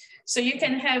constraints. So you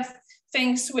can have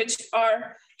things which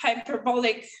are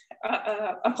hyperbolic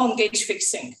upon gauge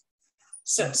fixing.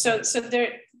 So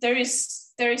there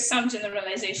is some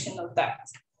generalization of that.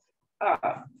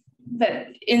 But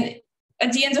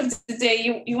at the end of the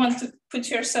day, you want to put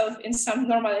yourself in some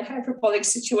normally hyperbolic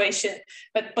situation,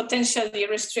 but potentially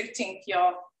restricting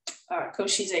your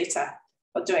Cauchy zeta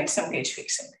or doing some gauge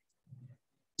fixing.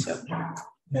 So,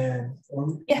 yes. Are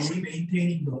we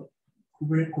maintaining the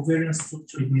covariance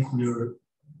structure even if you're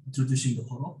introducing the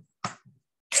cutoff?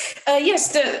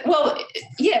 Yes.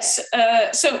 Yes.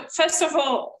 So first of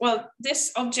all,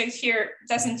 this object here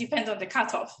doesn't depend on the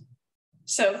cutoff.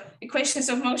 So equations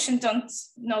of motion don't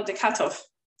know the cutoff,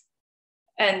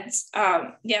 and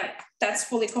yeah, that's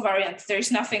fully covariant.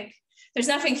 There's nothing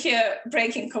here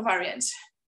breaking covariance.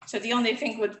 So the only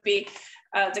thing would be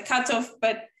the cutoff,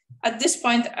 but at this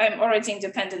point, I'm already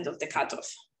independent of the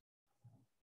cutoff.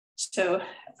 So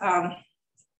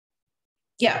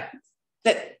yeah,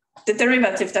 the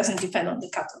derivative doesn't depend on the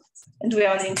cutoff, and we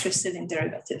are only interested in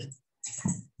derivative.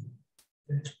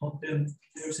 But then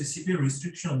there's a severe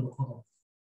restriction on the cutoff.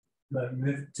 Like you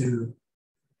have to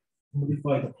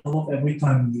modify the cutoff every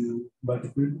time you write the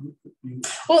group.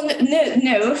 Well,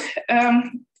 no.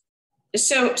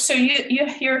 So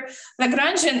your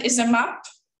Lagrangian is a map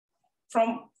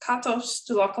from cutoffs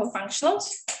to local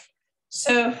functionals.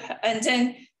 So, and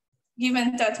then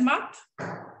given that map,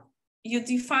 you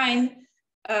define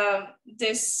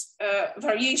this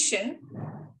variation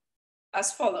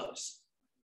as follows.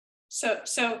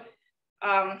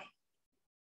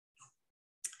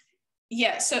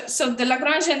 Yeah, so the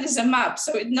Lagrangian is a map,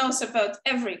 so it knows about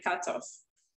every cutoff.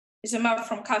 It's a map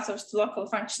from cutoffs to local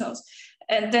functionals.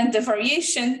 And then the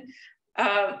variation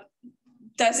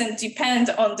doesn't depend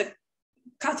on the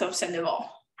cutoffs anymore.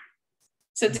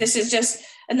 So this is just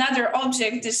another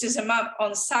object. This is a map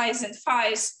on psi's and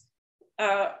phi's,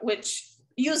 which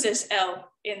uses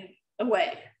L in a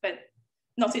way, but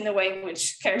not in a way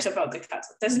which cares about the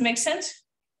cutoff. Does it make sense?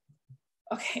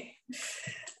 Okay.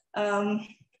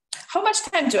 How much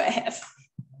time do I have?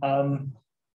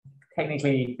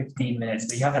 Technically 15 minutes,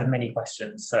 but you have had many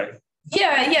questions, so.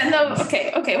 Yeah, no,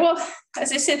 okay. Well,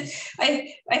 as I said,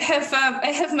 I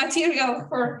have material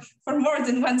for more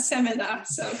than one seminar,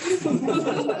 so.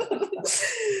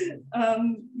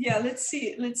 Yeah, let's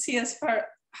see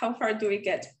how far do we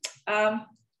get.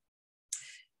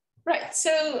 Right,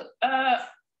 so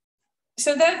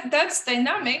that's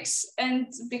dynamics, and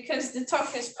because the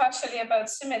talk is partially about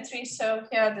symmetry, so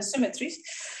here are the symmetries.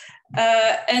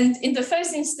 And in the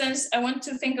first instance, I want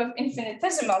to think of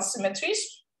infinitesimal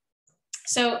symmetries.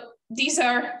 So these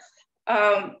are,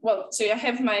 so I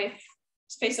have my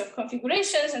space of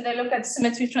configurations, and I look at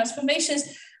symmetry transformations,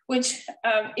 which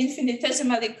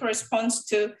infinitesimally corresponds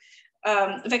to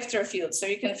vector fields. So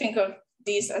you can think of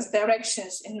these as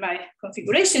directions in my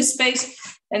configuration space.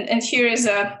 And here is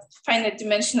a finite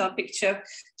dimensional picture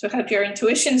to help your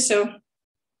intuition. So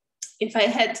if I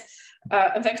had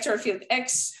a vector field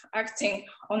X acting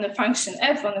on a function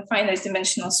F on a finite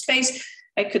dimensional space,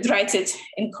 I could write it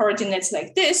in coordinates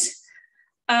like this.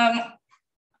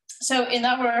 So in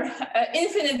our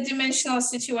infinite dimensional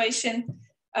situation,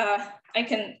 I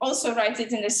can also write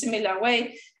it in a similar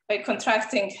way by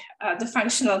contracting the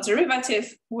functional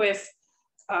derivative with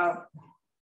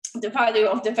the value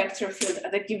of the vector field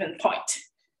at a given point.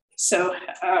 So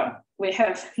we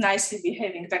have nicely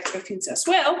behaving vector fields as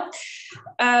well.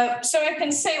 So I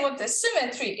can say what the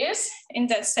symmetry is in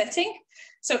that setting.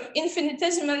 So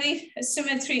infinitesimally, a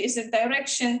symmetry is a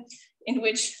direction in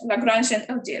which Lagrangian,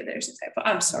 oh dear, there's a typo,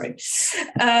 I'm sorry,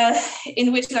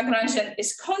 in which Lagrangian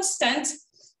is constant.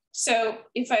 So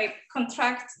if I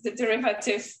contract the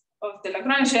derivative of the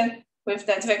Lagrangian with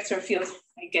that vector field,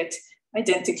 I get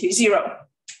identically 0.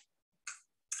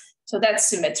 So that's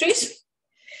symmetries.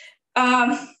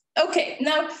 Okay,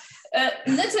 now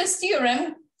Noether's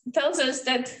theorem tells us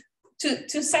that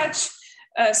to such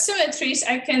symmetries,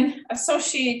 I can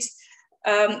associate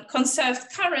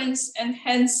conserved currents and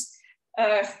hence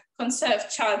conserved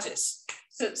charges.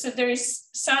 So there is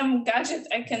some gadget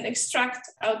I can extract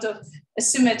out of a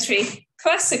symmetry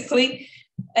classically,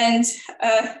 and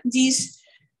these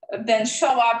then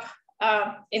show up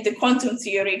in the quantum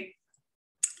theory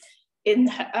in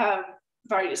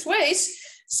various ways.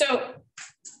 So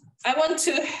I want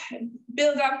to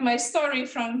build up my story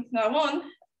from now on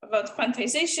about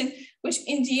quantization, which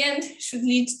in the end should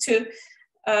lead to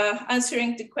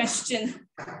answering the question,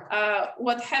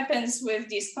 what happens with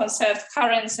these conserved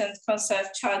currents and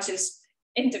conserved charges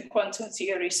in the quantum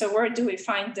theory? So where do we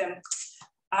find them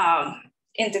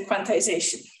in the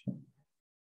quantization?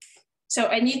 So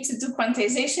I need to do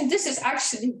quantization. This is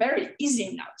actually very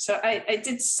easy now. So I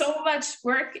did so much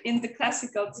work in the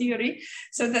classical theory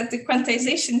so that the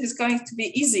quantization is going to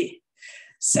be easy.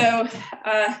 So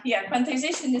yeah,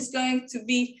 quantization is going to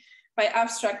be by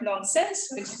abstract nonsense,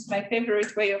 which is my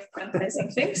favorite way of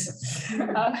quantizing things.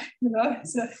 You know,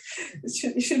 so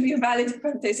it should be a valid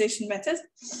quantization method.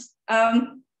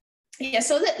 Yeah,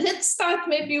 so let's start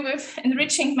maybe with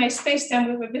enriching my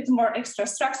spacetime with a bit more extra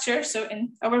structure. So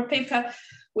in our paper,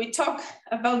 we talk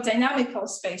about dynamical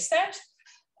spacetimes,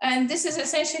 and this is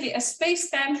essentially a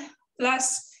spacetime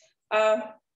plus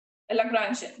a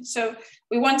Lagrangian. So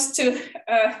we want to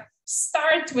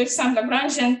start with some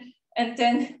Lagrangian and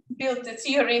then build the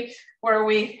theory where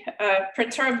we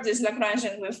perturb this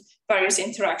Lagrangian with various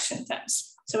interaction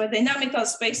times. So a dynamical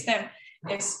spacetime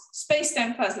is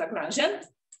spacetime plus Lagrangian,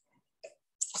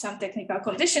 some technical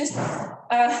conditions.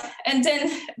 And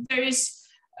then there is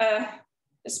a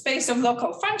space of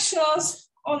local functionals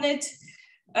on it,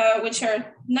 which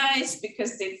are nice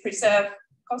because they preserve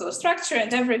causal structure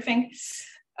and everything.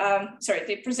 Sorry,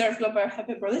 they preserve global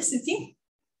hyperbolicity.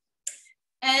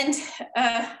 And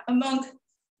among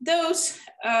those,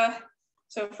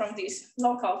 so from these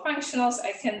local functionals,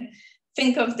 I can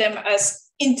think of them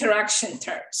as interaction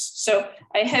terms. So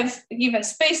I have a given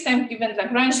spacetime, given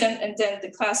Lagrangian, and then the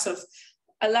class of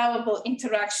allowable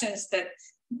interactions that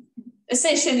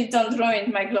essentially don't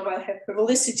ruin my global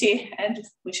hyperbolicity and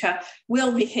which are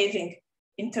well-behaving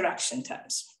interaction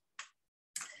terms.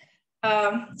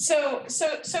 These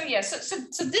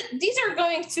are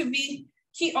going to be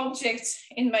key objects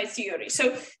in my theory.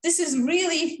 So this is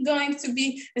really going to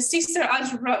be a sister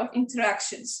algebra of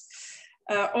interactions,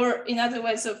 or in other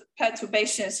words, of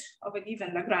perturbations of a given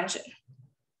Lagrangian.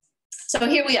 So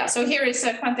here we are. So here is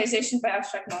a quantization by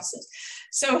abstract nonsense.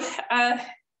 So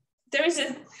there's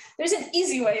an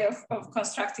easy way of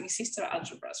constructing sister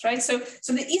algebras, right? So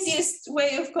the easiest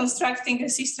way of constructing a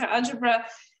sister algebra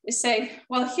is say,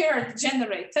 well, here are the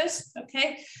generators,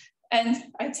 okay? And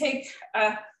I take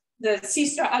the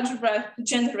sister algebra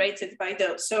generated by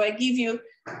those. So I give you,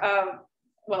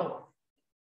 well,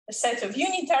 a set of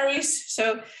unitaries.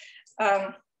 So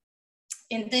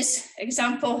in this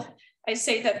example, I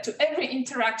say that to every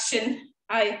interaction,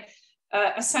 I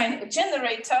assign a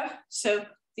generator. So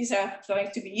these are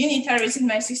going to be unitaries in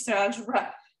my sister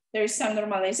algebra. There is some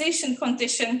normalization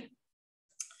condition.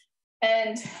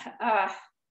 And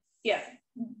yeah,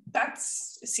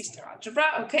 that's a sister algebra,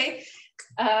 okay?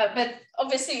 But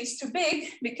obviously it's too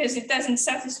big because it doesn't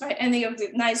satisfy any of the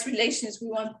nice relations we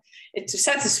want it to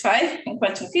satisfy in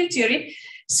quantum field theory.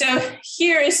 So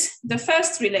here is the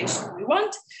first relation we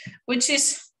want, which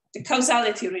is the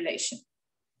causality relation.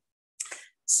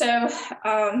 So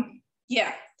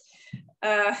yeah,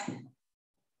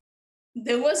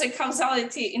 there was a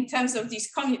causality in terms of these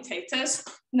commutators.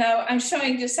 Now I'm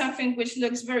showing you something which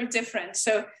looks very different.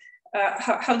 So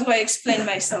how do I explain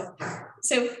myself?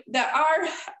 So there are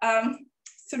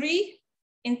 3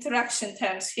 interaction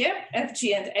terms here, F,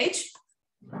 G, and H.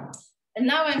 And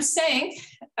now I'm saying,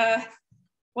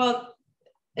 well,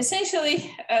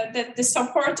 essentially that the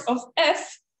support of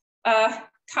F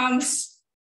comes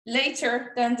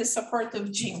later than the support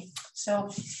of G. So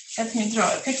let me draw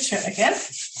a picture again.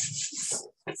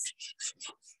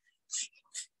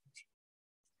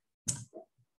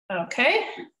 Okay,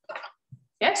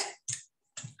 yes.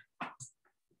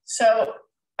 So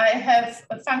I have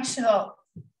a functional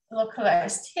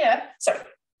localized here. Sorry,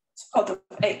 it's called of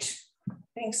H.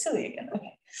 Being silly again.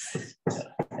 Okay.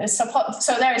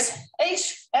 So there is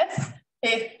H, F,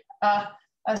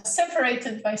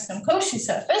 separated by some Cauchy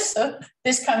surface. So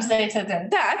this comes later than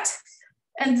that.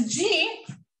 And G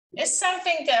is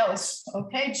something else.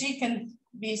 Okay, G can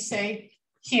be, say,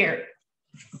 here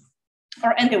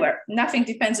or anywhere. Nothing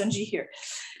depends on G here.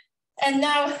 And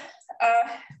now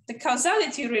the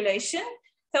causality relation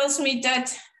tells me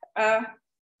that the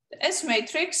S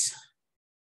matrix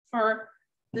for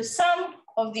the sum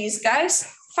of these guys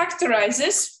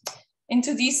factorizes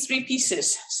into these three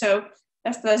pieces. So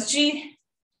F plus G,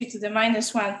 G to the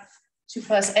 -1, 2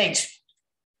 plus H.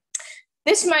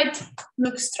 This might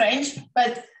look strange,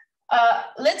 but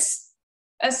let's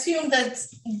assume that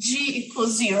G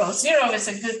equals 0. 0 is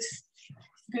a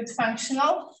good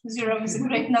functional. 0 is a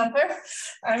great number.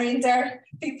 I mean, there are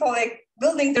people like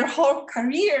building their whole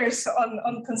careers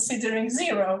on considering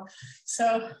 0. So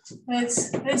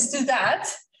let's do that.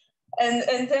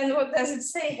 And then what does it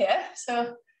say here? So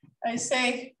I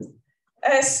say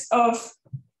S of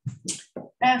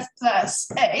F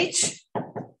plus H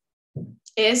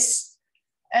is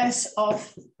S of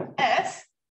F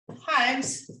times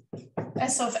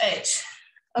S of H.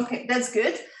 Okay, that's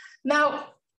good. Now,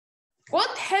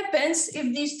 what happens if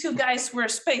these two guys were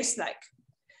space-like?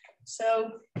 So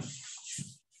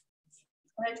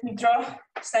let me draw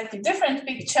a slightly different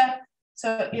picture.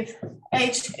 So if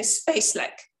H is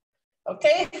space-like,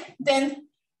 okay, then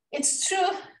it's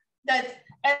true that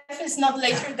F is not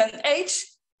later than H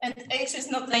and H is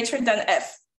not later than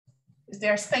F, because they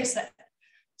are space-like.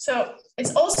 So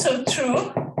it's also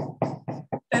true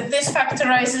that this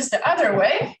factorizes the other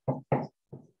way.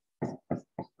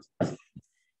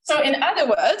 So in other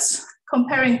words,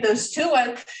 comparing those two,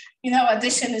 well, you know,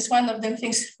 addition is one of the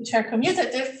things which are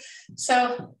commutative.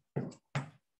 So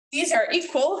these are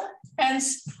equal,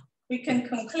 hence we can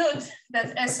conclude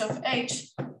that S of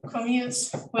H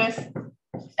commutes with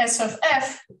S of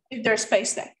F if they're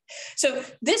space-like. So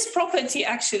this property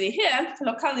actually here,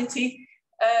 locality,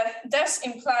 does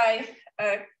imply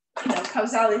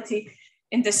causality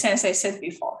in the sense I said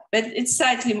before, but it's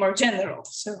slightly more general.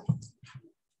 So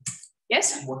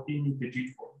yes? What do you need the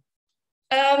G for?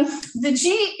 The G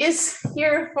is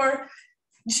here for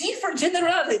G for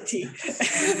generality.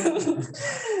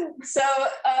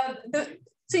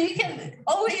 So you can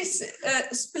always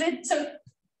split, so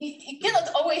you cannot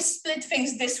always split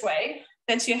things this way,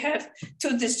 that you have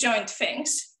two disjoint things,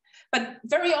 but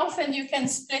very often you can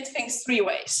split things three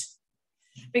ways.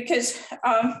 Because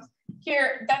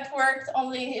here that worked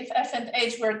only if F and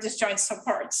H were disjoint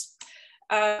subparts.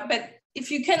 But if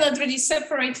you cannot really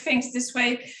separate things this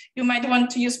way, you might want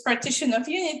to use partition of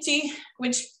unity,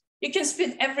 which you can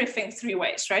split everything three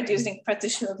ways, right? Using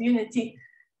partition of unity.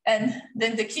 And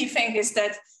then the key thing is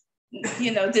that,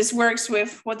 you know, this works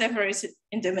with whatever is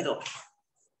in the middle.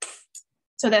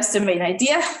 So that's the main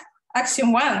idea.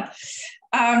 Axiom 1.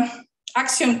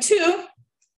 Axiom 2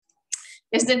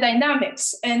 is the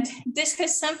dynamics. And this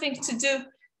has something to do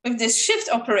with this shift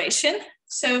operation.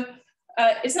 So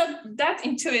it's not that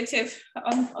intuitive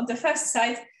on the first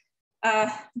side,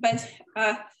 but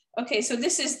okay, so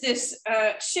this is this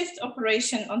shift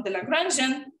operation on the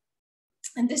Lagrangian,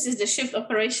 and this is the shift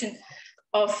operation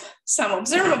of some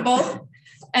observable,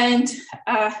 and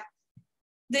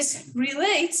this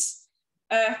relates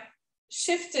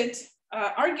shifted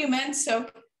argument, so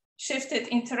shifted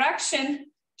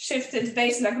interaction, shifted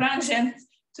base Lagrangian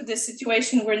to the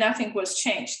situation where nothing was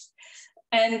changed.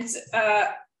 And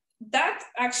that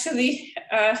actually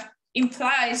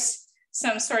implies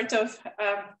some sort of,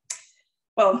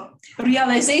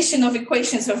 realization of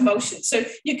equations of motion. So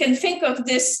you can think of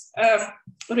this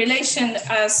relation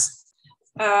as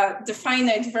the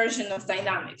finite version of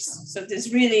dynamics. So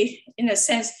this really, in a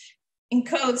sense,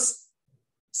 encodes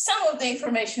some of the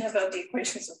information about the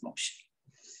equations of motion.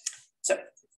 So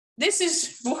this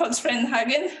is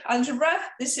Buchholz-Fredenhagen algebra.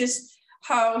 This is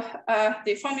how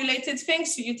they formulated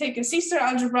things. So you take a C-star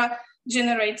algebra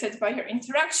generated by your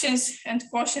interactions and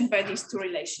quotient by these two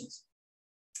relations.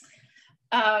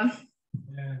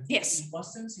 Yes. In what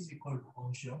sense is it called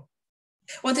on-shell?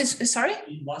 What is, sorry?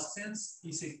 In what sense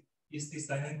is this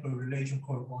dynamical relation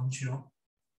called on-shell?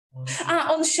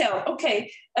 On-shell,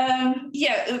 okay.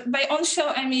 Yeah, by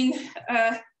on-shell, I mean,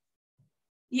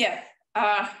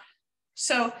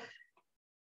 so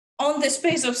on the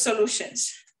space of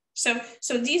solutions.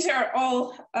 So these are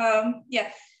all,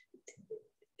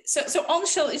 So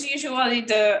on-shell is usually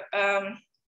the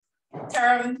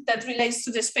term that relates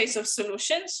to the space of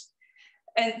solutions.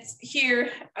 And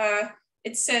here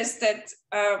it says that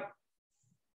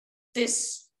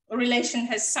this relation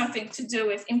has something to do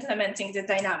with implementing the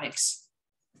dynamics.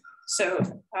 So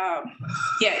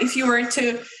yeah, if you were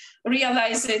to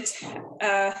realize it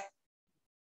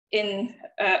in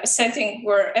a setting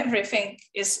where everything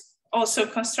is also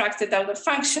constructed out of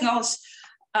functionals,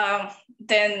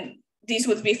 then these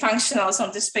would be functionals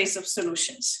on the space of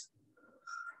solutions.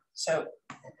 So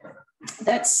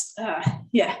that's,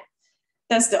 yeah,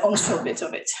 that's the onshore bit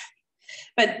of it.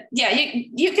 But yeah,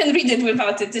 you can read it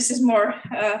without it. This is more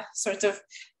sort of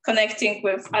connecting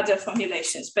with other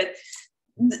formulations, but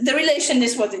the relation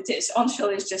is what it is.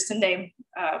 Onshore is just a name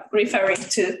referring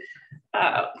to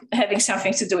having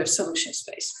something to do with solution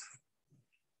space.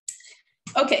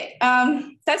 Okay,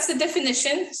 that's the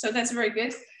definition, so that's very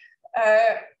good.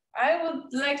 I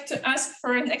would like to ask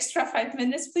for an extra 5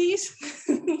 minutes, please.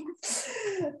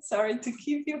 Sorry to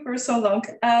keep you for so long.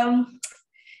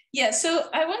 Yeah, so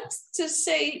I want to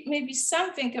say maybe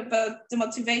something about the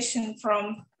motivation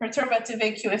from perturbative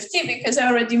AQFT, because I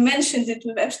already mentioned it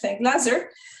with Epstein-Glaser.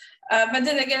 But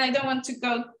then again, I don't want to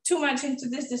go too much into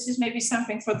this. This is maybe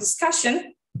something for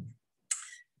discussion.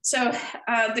 So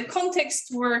the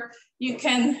context where you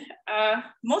can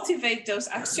motivate those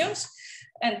axioms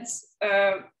and,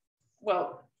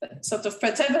 well, sort of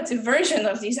perturbative version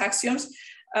of these axioms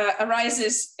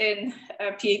arises in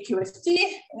PAQFT,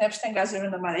 in Epstein-Glaser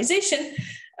normalization.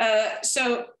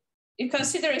 So you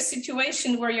consider a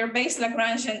situation where your base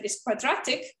Lagrangian is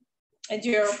quadratic and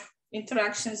your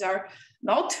interactions are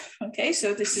not. Okay,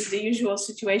 so this is the usual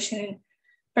situation in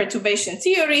perturbation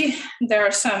theory. There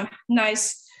are some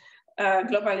nice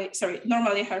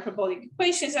normally hyperbolic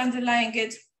equations underlying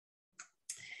it.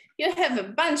 You have a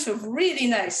bunch of really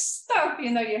nice stuff. You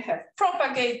know, you have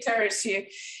propagators,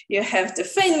 you have the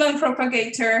Feynman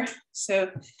propagator.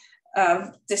 So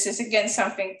this is again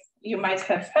something you might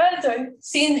have heard or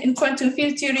seen in quantum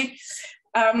field theory.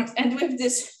 And with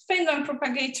this Feynman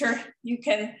propagator, you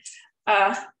can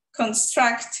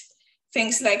construct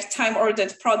things like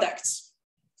time-ordered products.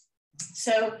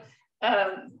 So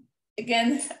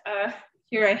again,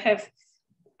 here I have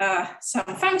some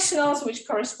functionals which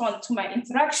correspond to my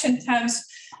interaction terms,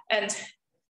 and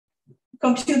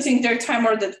computing their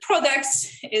time-ordered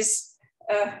products is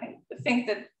a thing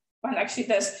that one actually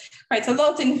does quite a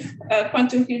lot in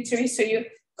quantum field theory. So you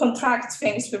contract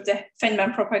things with the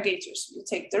Feynman propagators. You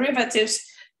take derivatives,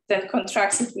 then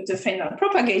contract it with the Feynman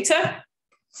propagator.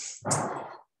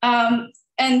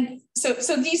 And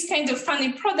so these kind of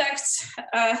funny products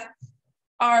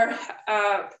are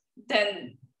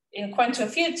then in quantum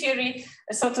field theory,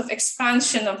 a sort of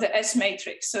expansion of the S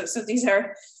matrix. So these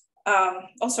are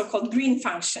also called green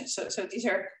functions. So these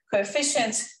are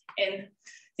coefficients in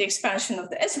the expansion of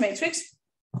the S matrix.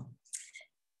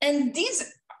 And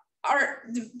these are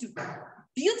the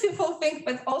beautiful thing,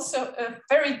 but also a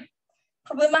very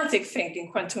problematic thing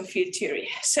in quantum field theory.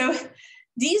 So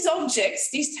these objects,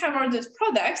 these time-ordered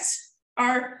products,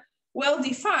 are well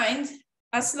defined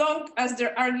as long as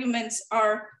their arguments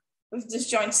are with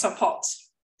disjoint subplots.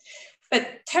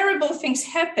 But terrible things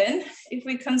happen if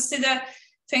we consider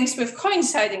things with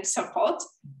coinciding subplot.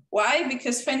 Why?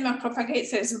 Because Feynman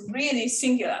propagator is really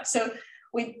singular. So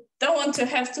we don't want to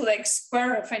have to like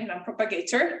square a Feynman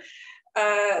propagator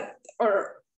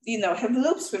or have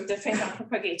loops with the Feynman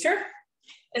propagator.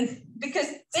 And because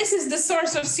this is the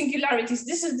source of singularities,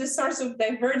 this is the source of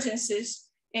divergences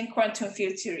in quantum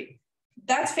field theory.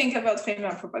 That thing about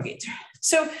Feynman propagator.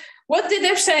 So what did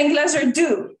Epstein-Glaser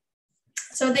do?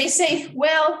 So they say,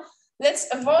 well, let's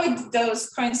avoid those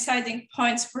coinciding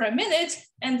points for a minute,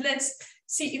 and let's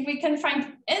see if we can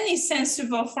find any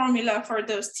sensible formula for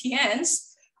those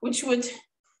TNs, which would,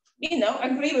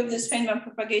 agree with this Feynman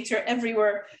propagator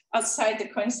everywhere outside the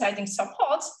coinciding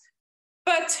subplots,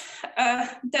 but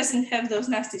doesn't have those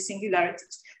nasty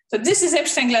singularities. So this is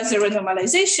Epstein-Glaser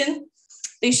renormalization.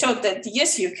 They showed that,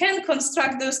 yes, you can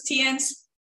construct those TNs.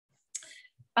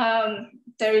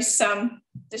 There is some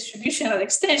distributional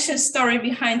extension story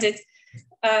behind it.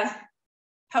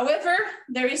 However,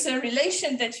 there is a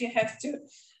relation that you have to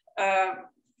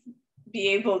be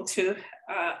able to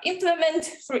implement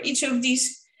for each of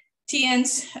these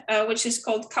TNs, which is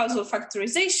called causal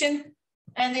factorization.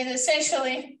 And it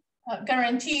essentially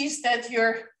guarantees that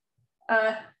your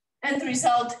end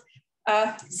result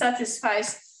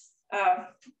satisfies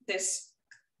this,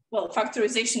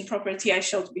 factorization property I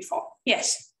showed before.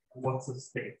 Yes. What's the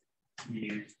state you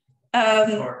use?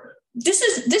 This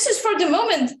is for the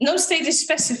moment, no state is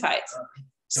specified.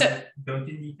 So don't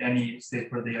you need any state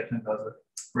for the Epstein-Glaser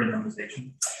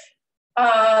renormalization?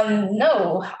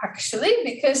 No, actually,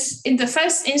 because in the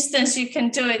first instance, you can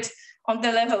do it on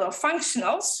the level of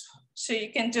functionals. So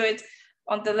you can do it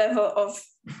on the level of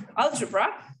algebra.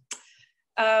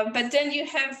 But then you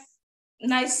have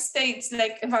nice states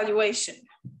like evaluation.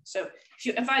 So if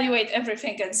you evaluate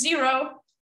everything at 0,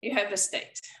 you have a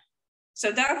state.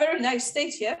 So there are very nice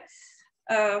states here,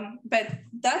 but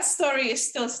that story is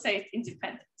still state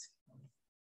independent.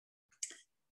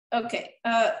 Okay,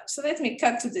 so let me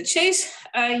cut to the chase.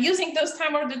 Using those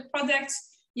time-ordered products,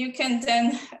 you can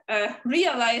then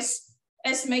realize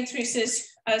S matrices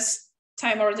as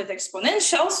time-ordered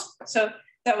exponentials. So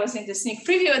that was in the sneak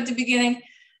preview at the beginning.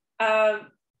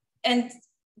 And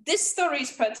this story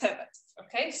is perturbative,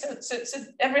 okay? So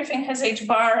everything has H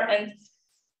bar, and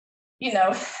you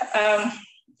know,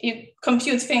 you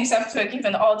compute things up to a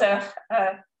given order.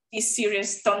 These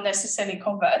series don't necessarily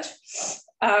converge.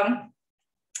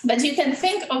 But you can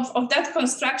think of that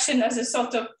construction as a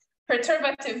sort of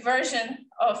perturbative version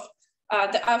of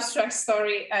the abstract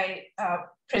story I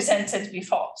presented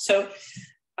before. So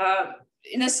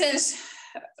in a sense,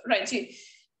 right,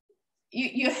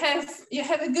 you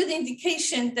have a good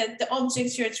indication that the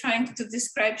objects you're trying to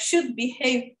describe should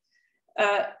behave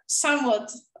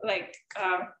somewhat like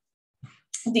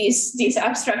these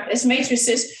abstract S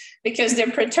matrices, because their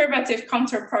perturbative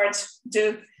counterparts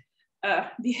do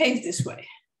behave this way.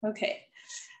 Okay.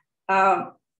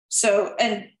 So,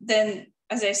 and then,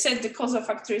 as I said, the causal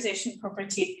factorization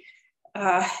property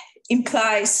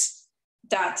implies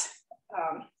that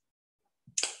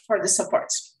for the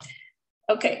supports.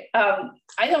 Okay,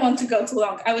 I don't want to go too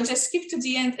long. I will just skip to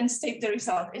the end and state the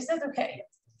result. Is that okay?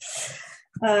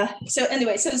 So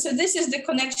anyway, so this is the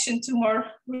connection to more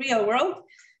real world.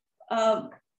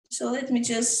 So let me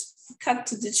just cut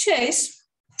to the chase.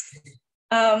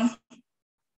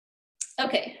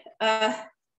 Okay.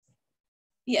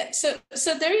 Yeah. So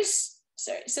there is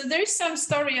some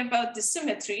story about the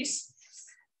symmetries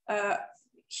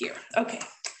here. Okay.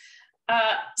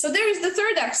 So there is the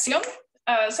third axiom.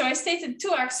 So I stated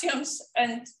 2 axioms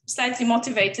and slightly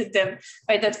motivated them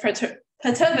by that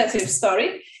perturbative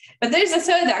story. But there is a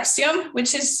third axiom,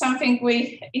 which is something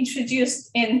we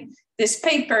introduced in this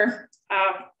paper,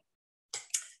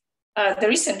 the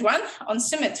recent one on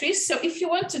symmetries. So if you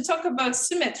want to talk about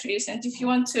symmetries, and if you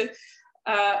want to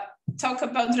talk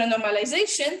about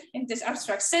renormalization in this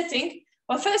abstract setting,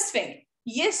 well, first thing,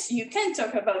 yes, you can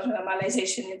talk about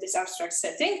renormalization in this abstract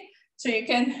setting. So you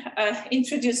can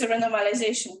introduce a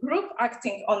renormalization group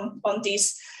acting on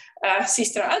these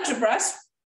sister algebras.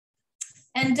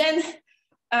 And then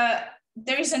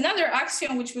there is another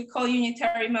axiom, which we call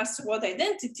unitary master-word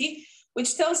identity,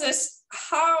 which tells us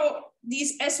how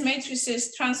these S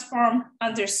matrices transform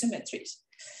under symmetries.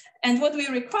 And what we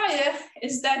require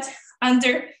is that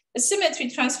under a symmetry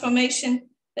transformation,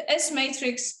 the S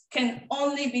matrix can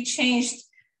only be changed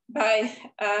by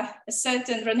a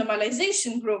certain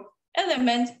renormalization group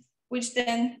element, which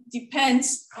then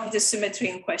depends on the symmetry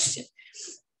in question.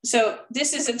 So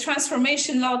this is a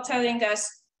transformation law telling us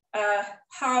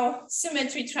how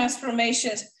symmetry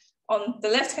transformations on the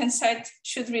left-hand side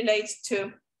should relate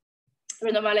to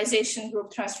renormalization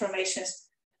group transformations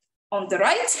on the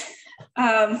right.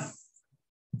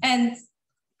 And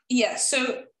yeah,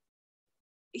 so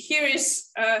here is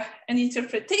an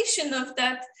interpretation of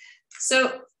that.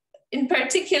 So in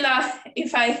particular,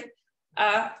 if I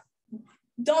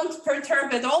don't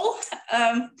perturb at all,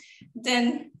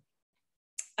 then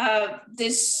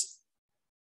this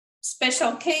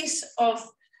special case of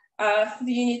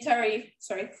the unitary,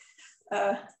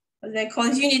 what they call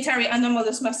it, unitary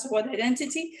anomalous master-word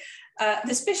identity.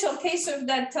 The special case of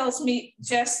that tells me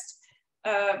just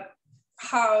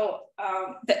how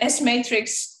the S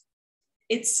matrix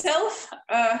itself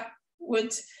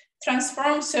would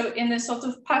transform. So in a sort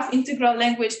of path integral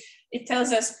language, it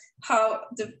tells us how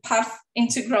the path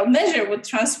integral measure would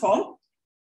transform.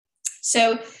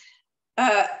 So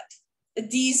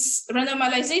these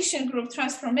renormalization group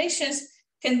transformations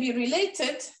can be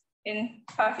related in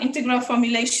path integral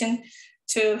formulation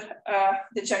to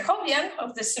the Jacobian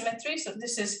of the symmetry. So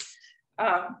this is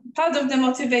part of the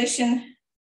motivation,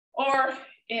 or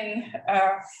in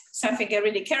something I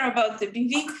really care about, the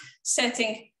BV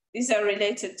setting, these are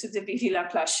related to the BV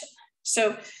Laplacian.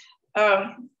 So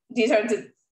these are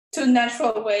the 2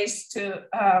 natural ways to,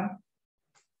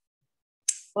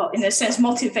 well, in a sense,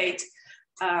 motivate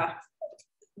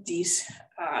these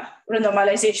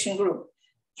renormalization group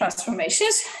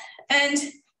transformations. And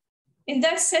in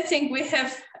that setting, we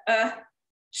have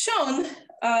shown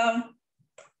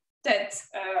that,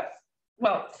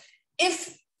 well,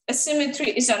 if a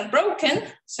symmetry is unbroken,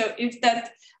 so if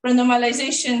that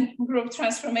renormalization group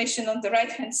transformation on the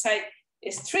right-hand side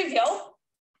is trivial,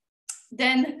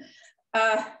 then,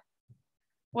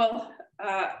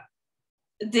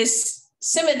 this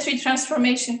symmetry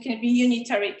transformation can be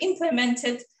unitary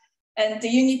implemented, and the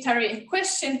unitary in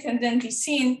question can then be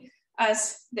seen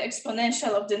as the exponential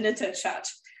of the Noether charge.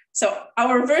 So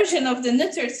our version of the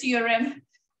Noether theorem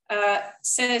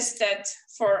says that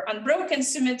for unbroken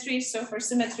symmetries, so for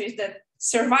symmetries that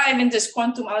survive in this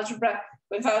quantum algebra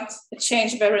without a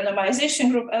change by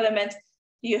renormalization group element,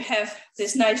 you have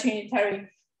this nice unitary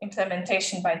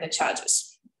implementation by the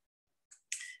charges.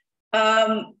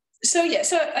 So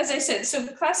as I said, so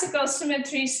the classical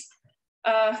symmetries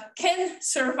can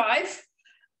survive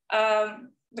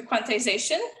the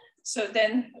quantization. So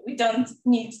then we don't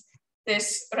need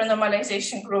this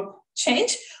renormalization group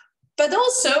change, but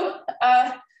also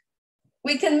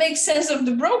we can make sense of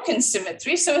the broken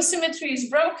symmetry. So a symmetry is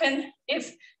broken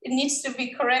if it needs to be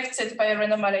corrected by a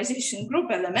renormalization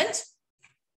group element.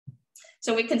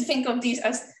 So we can think of these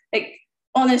as like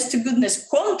honest to goodness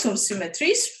quantum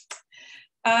symmetries.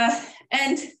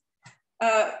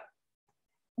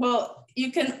 Well,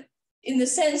 you can, in the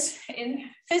sense in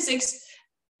physics,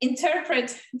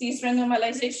 interpret these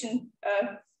renormalization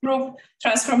group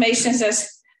transformations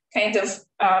as kind of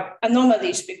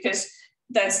anomalies, because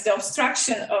that's the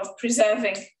obstruction of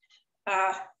preserving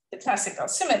the classical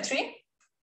symmetry.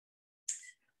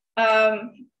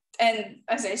 And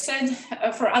as I said,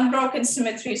 for unbroken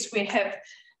symmetries, we have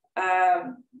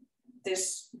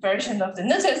this version of the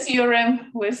Noether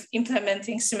theorem with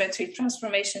implementing symmetry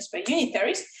transformations by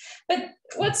unitaries. But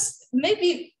what's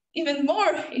maybe even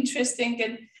more interesting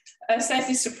and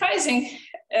slightly surprising,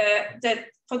 that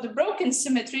for the broken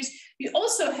symmetries, you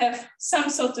also have some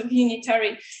sort of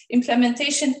unitary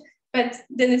implementation, but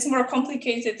then it's more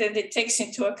complicated, and it takes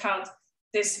into account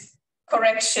this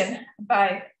correction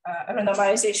by a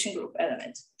renormalization group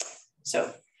element.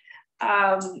 So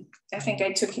I think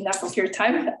I took enough of your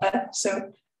time.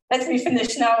 So let me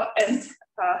finish now, and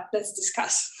let's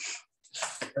discuss.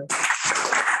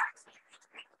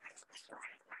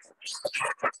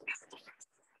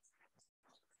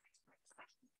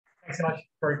 Thanks so much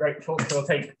for a great talk. We'll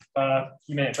take a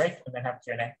few minute break and then have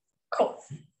Q&A. Cool.